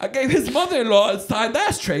 Mm-hmm. I gave his mother-in-law a signed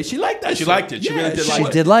ashtray. She liked that She shit. liked it. She really did like She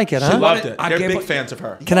it. did like it, huh? She loved it. I They're gave big her- fans of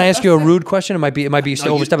her. Can I ask you a rude question? It might be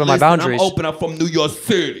overstepping my boundaries. I'm open. I'm from New York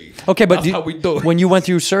City. Okay, but That's how we do it. when you went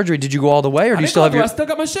through surgery, did you go all the way, or do you still have your? I still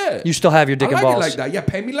got my shit. You still have your dick I and like balls? it like that. Yeah,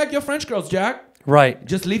 pay me like your French girls, Jack. Right.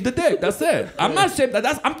 Just leave the dick. That's it. I'm not ashamed.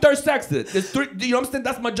 I'm third sexist. There's three. You know what I'm saying?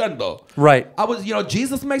 That's my gender. Right. I was, you know,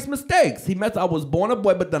 Jesus makes mistakes. I was born a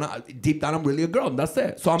boy, but then deep down I'm really a girl. And that's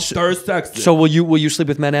it. So I'm third sexist. So will you sleep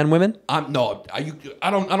with men and women? I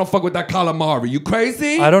don't fuck with that calamari. You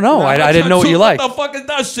crazy? I don't know. Nah, I'm I not didn't know what trying you to- like. What the fuck is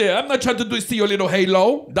that shit? I'm not trying to see your little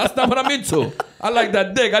halo. That's not what I'm into. I like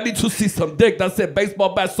that dick. I need to see some dick. That's it.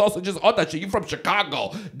 Baseball bat, sausages, all that shit. You from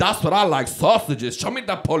Chicago? That's what I like. Sausages. Show me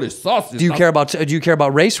that Polish sausage. Do you care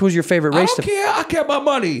about race? Who's your favorite I race? don't care. I care about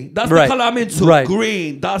money. That's Right. the color I'm into. Right.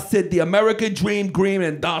 Green. That's it. The American dream. Green,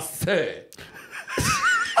 and that's it.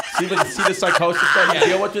 See the psychosis that you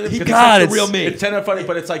deal with it? He Because God, it's the real me. It's kind of funny,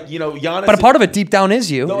 but it's like, you know, Giannis. But a part of it deep down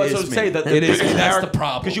is you. No, that's It what is I'm saying. me. That It is me. That's the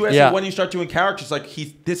problem. Because you asked Yeah. me when you start doing characters, like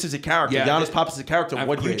this is a character. Yeah. Giannis Pappas is a character. I'm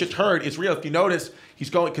What you crazy. just heard is real. If you notice, he's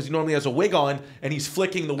going because he normally has a wig on and he's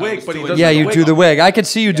flicking the wig, was but he doing- doesn't. Yeah, have the you wig do the on. wig. I could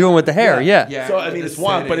see you doing with the hair. Yeah. So I mean, it's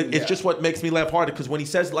wild, but it's yeah. just what makes me laugh harder because when he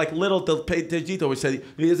says like little Dejito,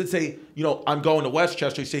 he doesn't say, you know, I'm going to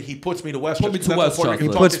Westchester. He says he puts me to Westchester. Put me to That's what Puerto Westchester.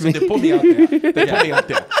 Rican He puts talk is. me- They put me out there. They put me out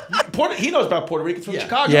there. He knows about Puerto Ricans from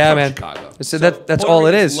Chicago. Yeah, From man. Chicago. So that's Puerto all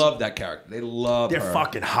it Ricans is. Love that character. They love They're her.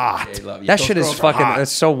 fucking hot. They love, That those shit is girls are fucking. hot.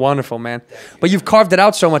 It's so wonderful, man. But you've carved it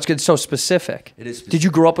out so much. 'Cause it's so specific. It is Did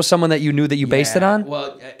you grow up with someone that you knew that you based it on?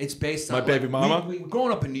 Well, it's based on My baby mama? We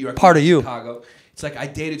growing up in New York, Part of you. Chicago. It's like I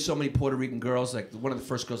dated so many Puerto Rican girls. Like one of the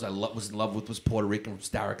first girls I was in love with was Puerto Rican from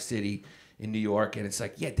Starrick City in New York, and it's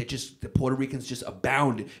like, yeah, the Puerto Ricans just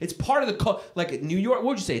abound. It's part of the like in New York. What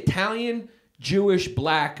would you say? Italian, Jewish,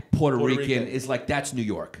 Black, Puerto Rican is like that's New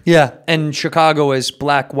York. Yeah, and Chicago is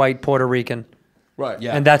black, white, Puerto Rican, Right.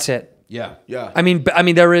 Yeah. and that's it. Yeah. Yeah. I mean,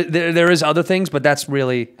 there is other things, but that's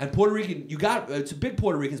really And Puerto Rican, you got it's a big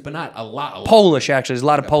Puerto Ricans, but not a lot. Polish. Actually, there's a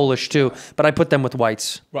lot of Polish too, but I put them with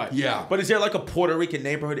whites. Right. Yeah. But is there like a Puerto Rican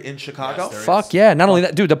neighborhood in Chicago? Yes, there is. Fuck yeah! Not only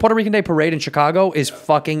that, dude, the Puerto Rican Day Parade in Chicago is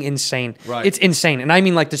fucking insane. Right. It's insane, and I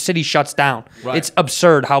mean like the city shuts down. Right. It's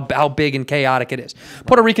absurd how big and chaotic it is.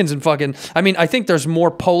 Puerto Ricans and fucking. I mean, I think there's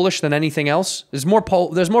more Polish than anything else. There's more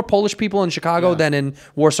Polish people in Chicago than in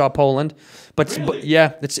Warsaw, Poland. But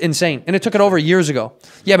yeah, it's insane, and it took it over years ago.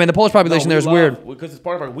 Yeah, man, the Polish population there is weird. Because it's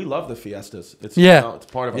part of our. We love the fiestas. It's it's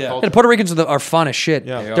part of our Yeah. culture. And Puerto Ricans are fun as shit.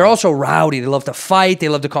 Yeah. They're also rowdy. They love to fight. They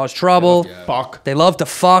love to cause trouble. Fuck. They love to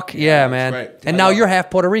fuck. Yeah, man. right. And now you're half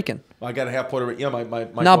Puerto Rican. I got to have Puerto Rican. Yeah, my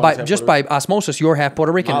Now, daughter's half just Puerto by osmosis, you're half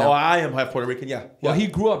Puerto Rican Rican. Oh, now. I am half Puerto Rican. Yeah. Well, yeah. he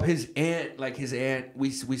grew up. His aunt. We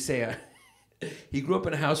say he grew up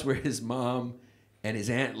in a house where his mom and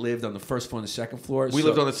his aunt lived on the first floor and the second floor. We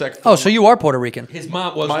lived on the second floor. Oh, so you are Puerto Rican. His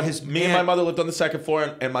mom was Me and my mother lived on the second floor,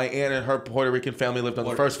 and my aunt and her Puerto Rican family lived on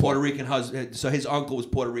the first floor. Puerto Rican husband. So his uncle was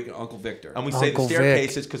Puerto Rican, Uncle Victor. And we say Uncle the Vic.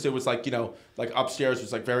 staircases because it was like, like upstairs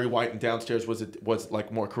was like very white and downstairs was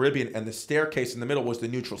like more Caribbean, and the staircase in the middle was the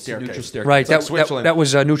neutral staircase. neutral staircase. Right. It's like That Switzerland.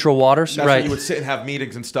 was neutral waters. That's right. where you would sit and have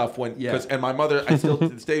meetings and stuff when, Yeah. and my mother, I still to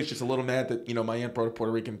this day is just a little mad that, my aunt brought a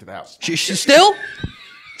Puerto Rican to the house. She still?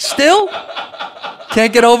 Still?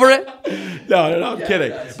 Can't get over it? No, I'm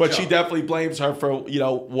kidding. But she definitely blames her for,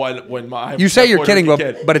 when my You say you're Puerto kidding,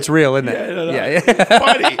 Rican kid. but it's real, isn't it? Yeah, no. Yeah.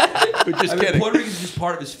 Funny. We're just I mean, kidding. Puerto Rican is just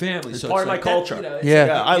part of his family. So part it's of my like culture. it's Yeah.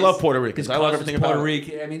 Yeah, I his- love Puerto Ricans. his I love cousins everything about Puerto it.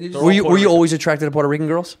 Rican. I mean, They're all Were you Puerto Rican. always attracted to Puerto Rican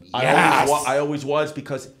girls? I always was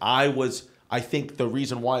because I think the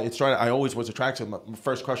reason why it started, I always was attracted. My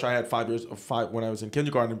first crush I had 5 years, when I was in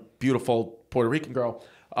kindergarten, beautiful Puerto Rican girl.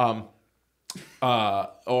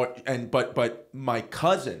 But my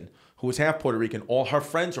cousin, who was half Puerto Rican, all her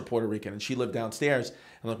friends are Puerto Rican, and she lived downstairs.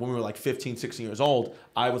 And like when we were like 15, 16 years old,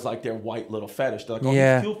 I was like their white little fetish. They're like, oh,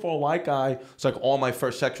 Yeah. he's cute for a white guy. It's like all my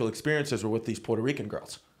first sexual experiences were with these Puerto Rican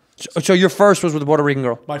girls. So your first was with a Puerto Rican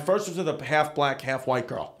girl? My first was with a half black, half white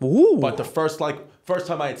girl. Ooh. But the first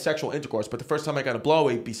time I had sexual intercourse, but the first time I got a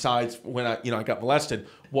blowy, besides when I got molested,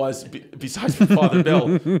 was besides my father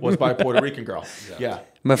Bill, was by a Puerto Rican girl. Yeah.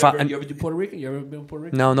 My fa- You ever do Puerto Rican? You ever been Puerto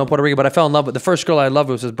Rican? No Puerto Rican, but I fell in love with the first girl I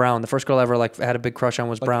loved was brown. The first girl I ever had a big crush on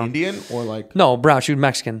was brown. Indian or like No, brown. She was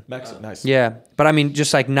Mexican. Mexican? Nice. Yeah, but I mean,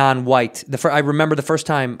 just like non-white. I remember the first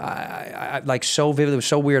time, I like so vivid. It was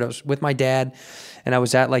so weird. I was with my dad, and I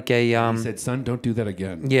was at like a. He said, "Son, don't do that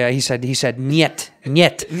again." Yeah, he said niet.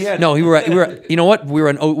 Niet. No, we were. You know what? We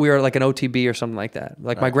were like an OTB or something like that.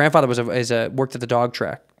 Like my grandfather worked at the dog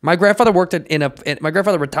track. My grandfather worked my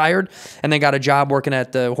grandfather retired and then got a job working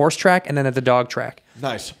at the horse track and then at the dog track.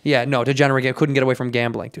 Nice. Yeah, no, degenerate, couldn't get away from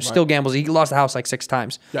gambling. Still gambles. He lost the house like 6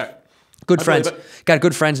 times. Yeah. Good I friends. believe it. Got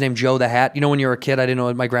good friends named Joe the Hat. You know, when you were a kid, I didn't know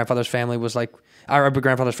what my grandfather's family was like. Our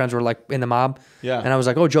grandfather's friends were like in the mob. Yeah. And I was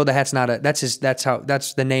like, oh, Joe the Hat's not that's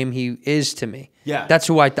the name he is to me. Yeah. That's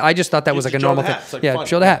who I just thought that was It's like a Joe normal the thing. Hat. It's like Yeah, fun.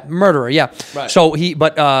 Joe the Hat, murderer. Yeah. Right. So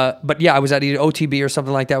but yeah, I was at either OTB or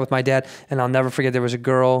something like that with my dad, and I'll never forget there was a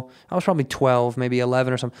girl. I was probably 12, maybe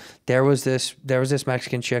 11 or something. There was this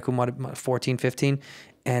Mexican chick who might have 14, 15.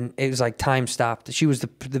 And it was like time stopped. She was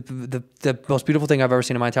the most beautiful thing I've ever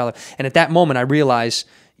seen in my entire life. And at that moment, I realized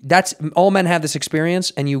that's all men have this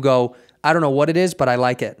experience, and you go, I don't know what it is, but I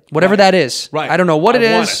like it. Whatever that is. Right. I don't know what it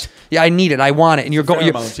I want is. it. Yeah, I need it. I want it. And you're going.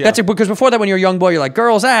 Pheromones, yeah. That's it. Because before that, when you're a young boy, you're like,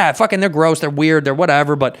 girls, fucking, they're gross, they're weird, they're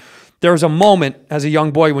whatever. But there's a moment as a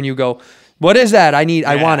young boy when you go, what is that? I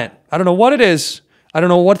want it. I don't know what it is. I don't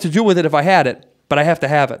know what to do with it if I had it, but I have to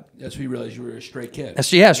have it. That's when you realized you were a straight kid.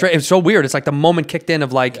 Yeah, straight. It's so weird. It's like the moment kicked in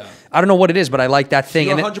of like, I don't know what it is, but I like that thing.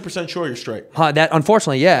 You're And 100% sure you're straight. that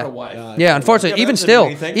unfortunately, yeah, What a wife. yeah, unfortunately, Yeah, even that's the still,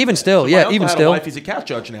 main thing. even still, So my yeah, uncle even had a still, wife, he's a cat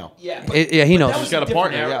judge now. Yeah, Yeah, he knows. That was He's got a different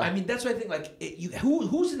partner, era. yeah. I mean, that's why I think like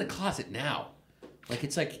who's in the closet now? Like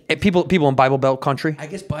it's like people in Bible Belt country. I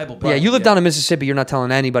guess Bible. Yeah, you live down in Mississippi. You're not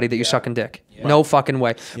telling anybody that you're sucking dick. No fucking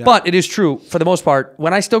way. But it is true for the most part.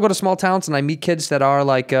 When I still go to small towns and I meet kids that are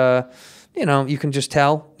like you know, you can just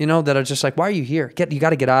tell, you know, that are just like, why are you here? You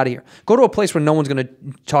got to get out of here. Go to a place where no one's going to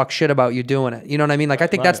talk shit about you doing it. You know what I mean? Like, I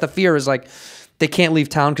think that's the fear is like, they can't leave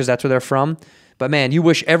town because that's where they're from. But man, you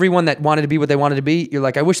wish everyone that wanted to be what they wanted to be, you're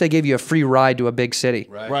like, I wish they gave you a free ride to a big city.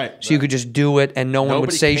 Right. So you could just do it and no one would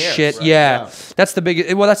Nobody say cares, shit. right, Yeah. yeah. That's the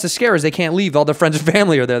big, well, that's the scare is they can't leave. All their friends and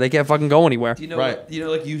family are there. They can't fucking go anywhere. You know, Right. you know,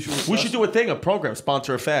 like usual. We should do a program,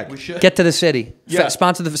 sponsor a fag. We should. Get to the city. Yeah.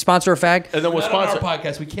 Sponsor a fag. And then we'll Not on sponsor. our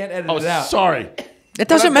podcast. We can't edit Oh, it out. sorry. It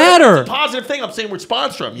doesn't But matter. It's a positive thing. I'm saying we're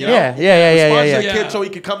sponsor him. You know? Yeah. Sponsor the yeah. kid so he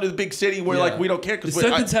could come to the big city where like we don't care The because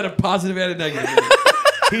sentence had a positive and a negative.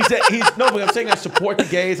 he's no, but I'm saying I support the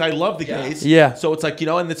gays. I love the gays. Yeah. So it's like, you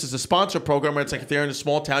know, and this is a sponsor program where it's like if they're in a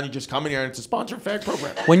small town, you just come in here and it's a sponsor fag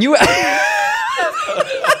program. When you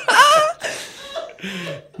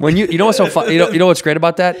you know what's so fun? You know what's great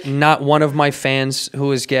about that? Not one of my fans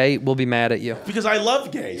who is gay will be mad at you. Because I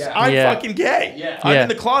love gays. Yeah. I'm Yeah. fucking gay. Yeah. I'm Yeah. in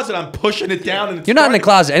the closet. I'm pushing it down. And it's You're not in the starting.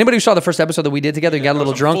 closet. Anybody who saw the first episode that we did together and got a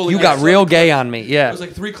little I'm drunk, fully you gay. got I real saw the gay on me. It Yeah. was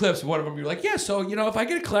like 3 clips. One of them, you were like, yeah, so, you know, if I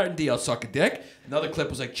get a Claret D, I'll suck a dick. Another clip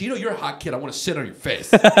was like, Chino, you're a hot kid. I want to sit on your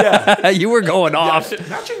face. You were going Yeah, off.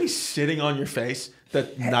 imagine me sitting on your face. The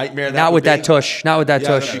nightmare. Not with that tush. Not with that Yeah,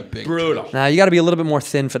 tush. that'd be Big brutal. Nah, you got to be a little bit more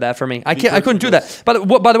thin for that for me. I couldn't do that. But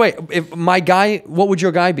by the way, if my guy, what would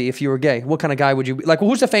your guy be if you were gay? What kind of guy would you be? Like,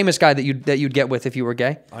 who's the famous guy that you'd get with if you were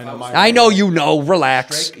gay? I know you know.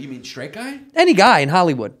 Relax. Straight, you mean straight guy? Any guy in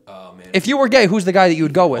Hollywood. Oh, man. If you were gay, who's the guy that you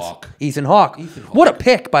would go with? Hawke. Ethan Hawke. Ethan Hawke. What a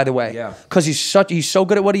pick, by the way. Yeah. Because he's so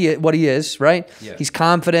good at what he is, right? Yeah. He's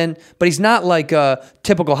confident, but he's not like a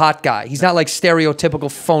typical hot guy. He's not like stereotypical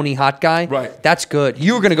phony hot guy. Right. That's good.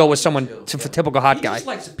 You were gonna go with someone typical hot He guy. just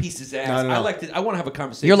likes to piece his ass. No. I like to. I want to have a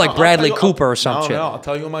conversation. You're like Bradley I'll tell you- Cooper or some no, shit. No, I'll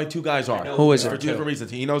tell you who my two guys are. Who is For it? two different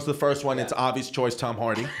reasons. He knows the first one. It's obvious choice, Tom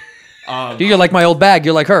Hardy. You're like my old bag.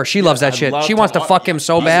 You're like her. She loves that I shit. love She wants to Tom fuck him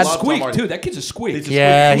so Hardy. bad. I love Tom Squeak, Hardy. too. That kid's a squeak. He's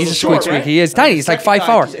Yeah, he's a little squeak squeak. He is tiny. He's like Second guy,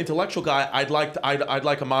 5'4". just intellectual guy. I'd like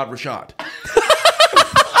Ahmad Rashad.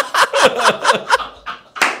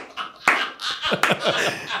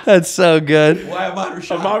 That's so good. Why am I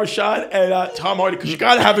Rashad? Ahmad Rashad and Tom Hardy, because you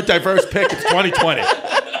got to have a diverse pick. It's 2020.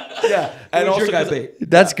 Yeah, and Who's your guy 'cause- be?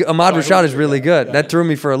 That's good. Ahmad Rashad is really good. That threw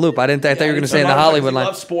me for a loop. I thought you were going to say in the Ahmad Rashad, Hollywood he line.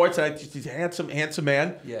 loves sports. And he's a handsome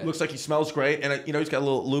man. Yeah. Looks like he smells great, and you know he's got a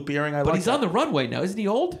little loop earring. But he's on the runway now. Isn't he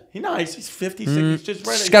old? He's nice. He's 50, 60. He's just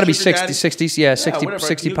right. It's got to be sugar 60, daddy. 60s. Yeah, 60, whatever.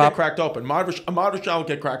 60 He'll pop. get cracked open. Ahmad Rashad will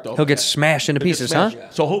get cracked open. He'll get smashed into He'll get pieces, huh?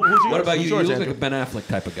 smashed. So who's yours? What about Who's you? yours, You look like Andrew? a Ben Affleck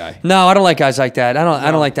type of guy. No, I don't like guys like that.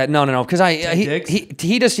 I don't like that. No. Because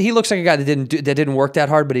Diggs? he looks like a guy that didn't work that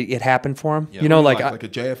hard, but it happened for him. You know, Who do like you like a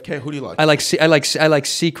JFK. Who do you like? I like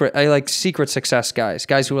secret success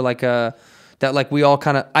guys who are like that like we all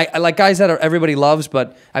kind of I like guys that are everybody loves,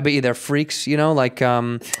 but I bet you they're freaks. You know, like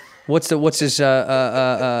what's his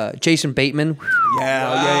Jason Bateman.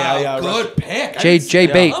 Yeah. Good pick. J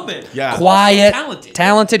Bate. Yeah. Quiet, Talented.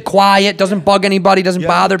 talented, quiet, doesn't bug anybody, doesn't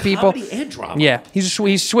bother people. Comedy and drama. Yeah, he's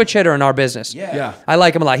a switch hitter in our business. Yeah. I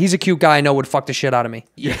like him a lot. He's a cute guy. I know would fuck the shit out of me.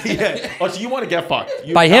 Yeah. Oh, so you want to get fucked?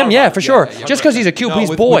 By him, yeah, for sure. Just because he's a cute No, piece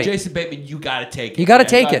with boy. Jason Bateman, you got to take it. You got to Yeah,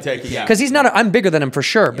 take gotta it take it, yeah. because he's not. I'm bigger than him for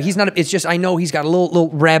sure, but he's not. It's just I know he's got a little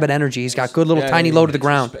rabbit energy. He's got good little tiny low to the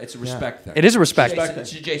ground. It's a respect thing. It is a respect.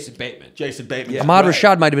 It's Jason Bateman. Jason Bateman. Ahmad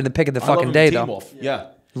Rashad might have been the pick of the I love fucking him day in Teen though. Wolf. Yeah.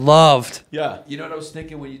 Loved. Yeah. You know what I was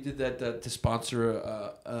thinking when you did that to sponsor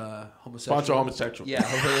homosexual? Sponsor homosexual. Yeah.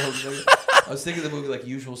 I was thinking of the movie like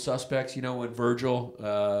Usual Suspects. You know when Virgil,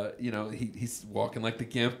 he's walking like the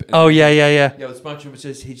gimp. And Oh yeah. Yeah, the sponsor was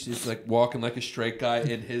he's just like walking like a straight guy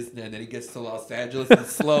and then he gets to Los Angeles and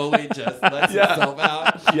slowly just lets himself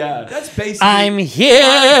out. Yeah. That's basically. I'm here.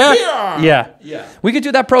 Yeah. Yeah. We could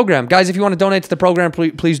do that program, guys. If you want to donate to the program,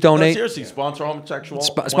 please No, donate. seriously, sponsor homosexual.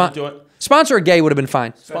 Sp- Want to do it? Sponsor a gay would have been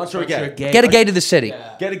fine. Sponsor a gay. Get a gay to the city.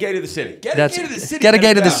 Get a gay to the city. Get That's a gay to the city. get a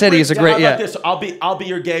gay to the city is a How great about yeah. this? I'll be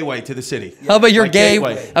your gateway to the city. How about your My gay?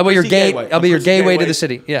 gateway. How about your Chrissy gay? gateway. I'll be your Chrissy gateway to gateway. the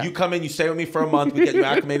city. Yeah. You come in, you stay with me for a month. We get you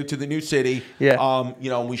acclimated to the new city. Yeah.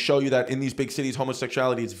 You know, and we show you that in these big cities,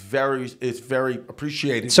 homosexuality is very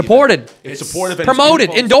appreciated. Supported. It's supportive. And promoted,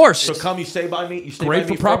 it's beautiful. endorsed. So come, you stay by me. You stay Great by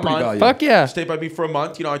for me property for a month. value. Fuck yeah. Stay by me for a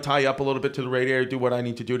month. You know, I tie you up a little bit to the radiator, do what I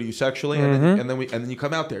need to do to you sexually, Mm-hmm. and then you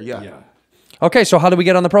come out there. Yeah. Okay, so how do we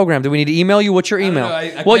get on the program? Do we need to email you? What's your email?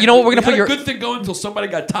 Well, you know what? We're gonna put your. a good thing going until somebody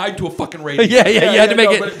got tied to a fucking radio. Yeah, you had to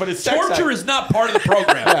make it. But it's sex Torture act. is not part of the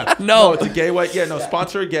program. No. it's a gay way. Yeah, no,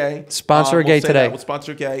 sponsor a gay. Sponsor a gay we'll say today. that. We'll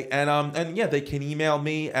sponsor a gay. And yeah, they can email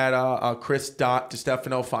me at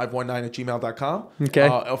Chris.Destafano519 @gmail.com. Okay.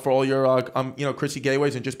 For all your, Chrissy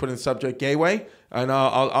Gayways, and just put in the subject Gayway. And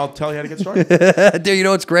I'll tell you how to get started. Dude, you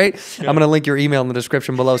know what's great? I'm gonna link your email in the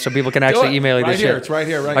description below so people can actually email you right this here. shit. It's right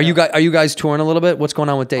here. Right. Are you guys touring a little bit? What's going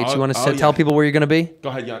on with dates? You want to tell people where you're gonna be? Go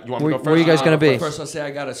ahead. Yeah. You want me to go first? Where are you guys gonna be? First, I'll say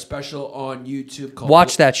I got a special on YouTube called.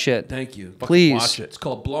 Watch that shit. Thank you. Please. Watch it. It's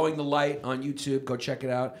called Blowing the Light on YouTube. Go check it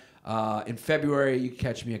out. In February, you can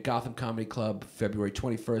catch me at Gotham Comedy Club, February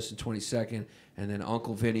 21st and 22nd, and then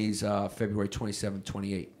Uncle Vinny's February 27th,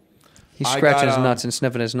 28th. He's scratching his nuts and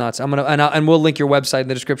sniffing his nuts. And we'll link your website in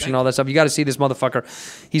the description and all that stuff. You got to see this motherfucker.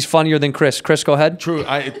 He's funnier than Chris. Chris, go ahead. True.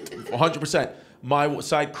 100%. My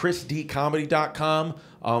site, CHRISSDcomedy.com.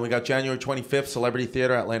 We got January 25th, Celebrity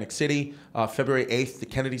Theater, Atlantic City. February 8th, the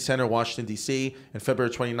Kennedy Center, Washington, D.C. And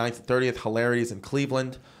February 29th and 30th, Hilarities in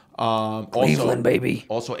Cleveland. Cleveland, baby.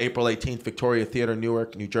 Also, April 18th, Victoria Theater,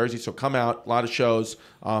 Newark, New Jersey. So come out. A lot of shows.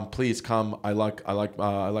 Please come. I like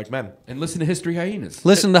men. And listen to History Hyenas.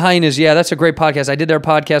 Listen to Hyenas. Yeah, that's a great podcast. I did their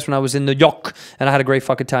podcast when I was in New York, and I had a great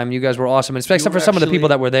fucking time. You guys were awesome, except for some of the people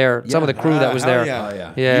that were there, some of the crew that was there.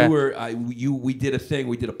 Yeah. You were. We did a thing.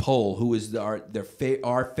 We did a poll. Who was our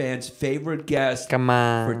fans' favorite guest? Come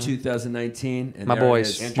on. For 2019. And My there it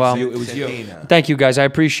boys. is. Well, it was you. Thank you guys. I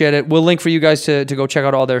appreciate it. We'll link for you guys to go check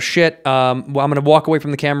out all their shit. I'm going to walk away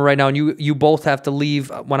from the camera right now, and you both have to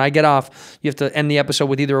leave. When I get off, you have to end the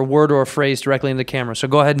episode with either a word or a phrase directly into the camera. So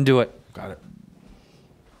go ahead and do it. Got it.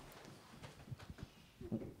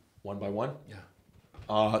 One by one? Yeah.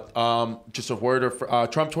 Just a word of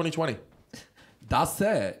Trump 2020.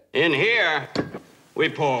 DASIT. In here, we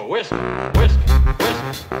pour whisk, whisk,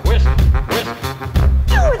 whisk, whisk, whisk.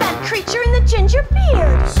 You were that creature in the ginger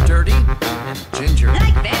beard. Sturdy and ginger.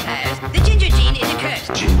 Like vampires, the ginger gene is a curse.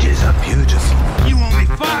 Gingers are beautiful. You owe me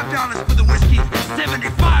 $5 for the whiskey and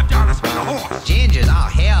 $75 for the horse. Gingers? Oh,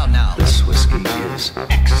 hell no. This whiskey is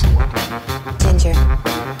excellent. Ginger.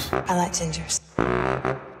 I like gingers.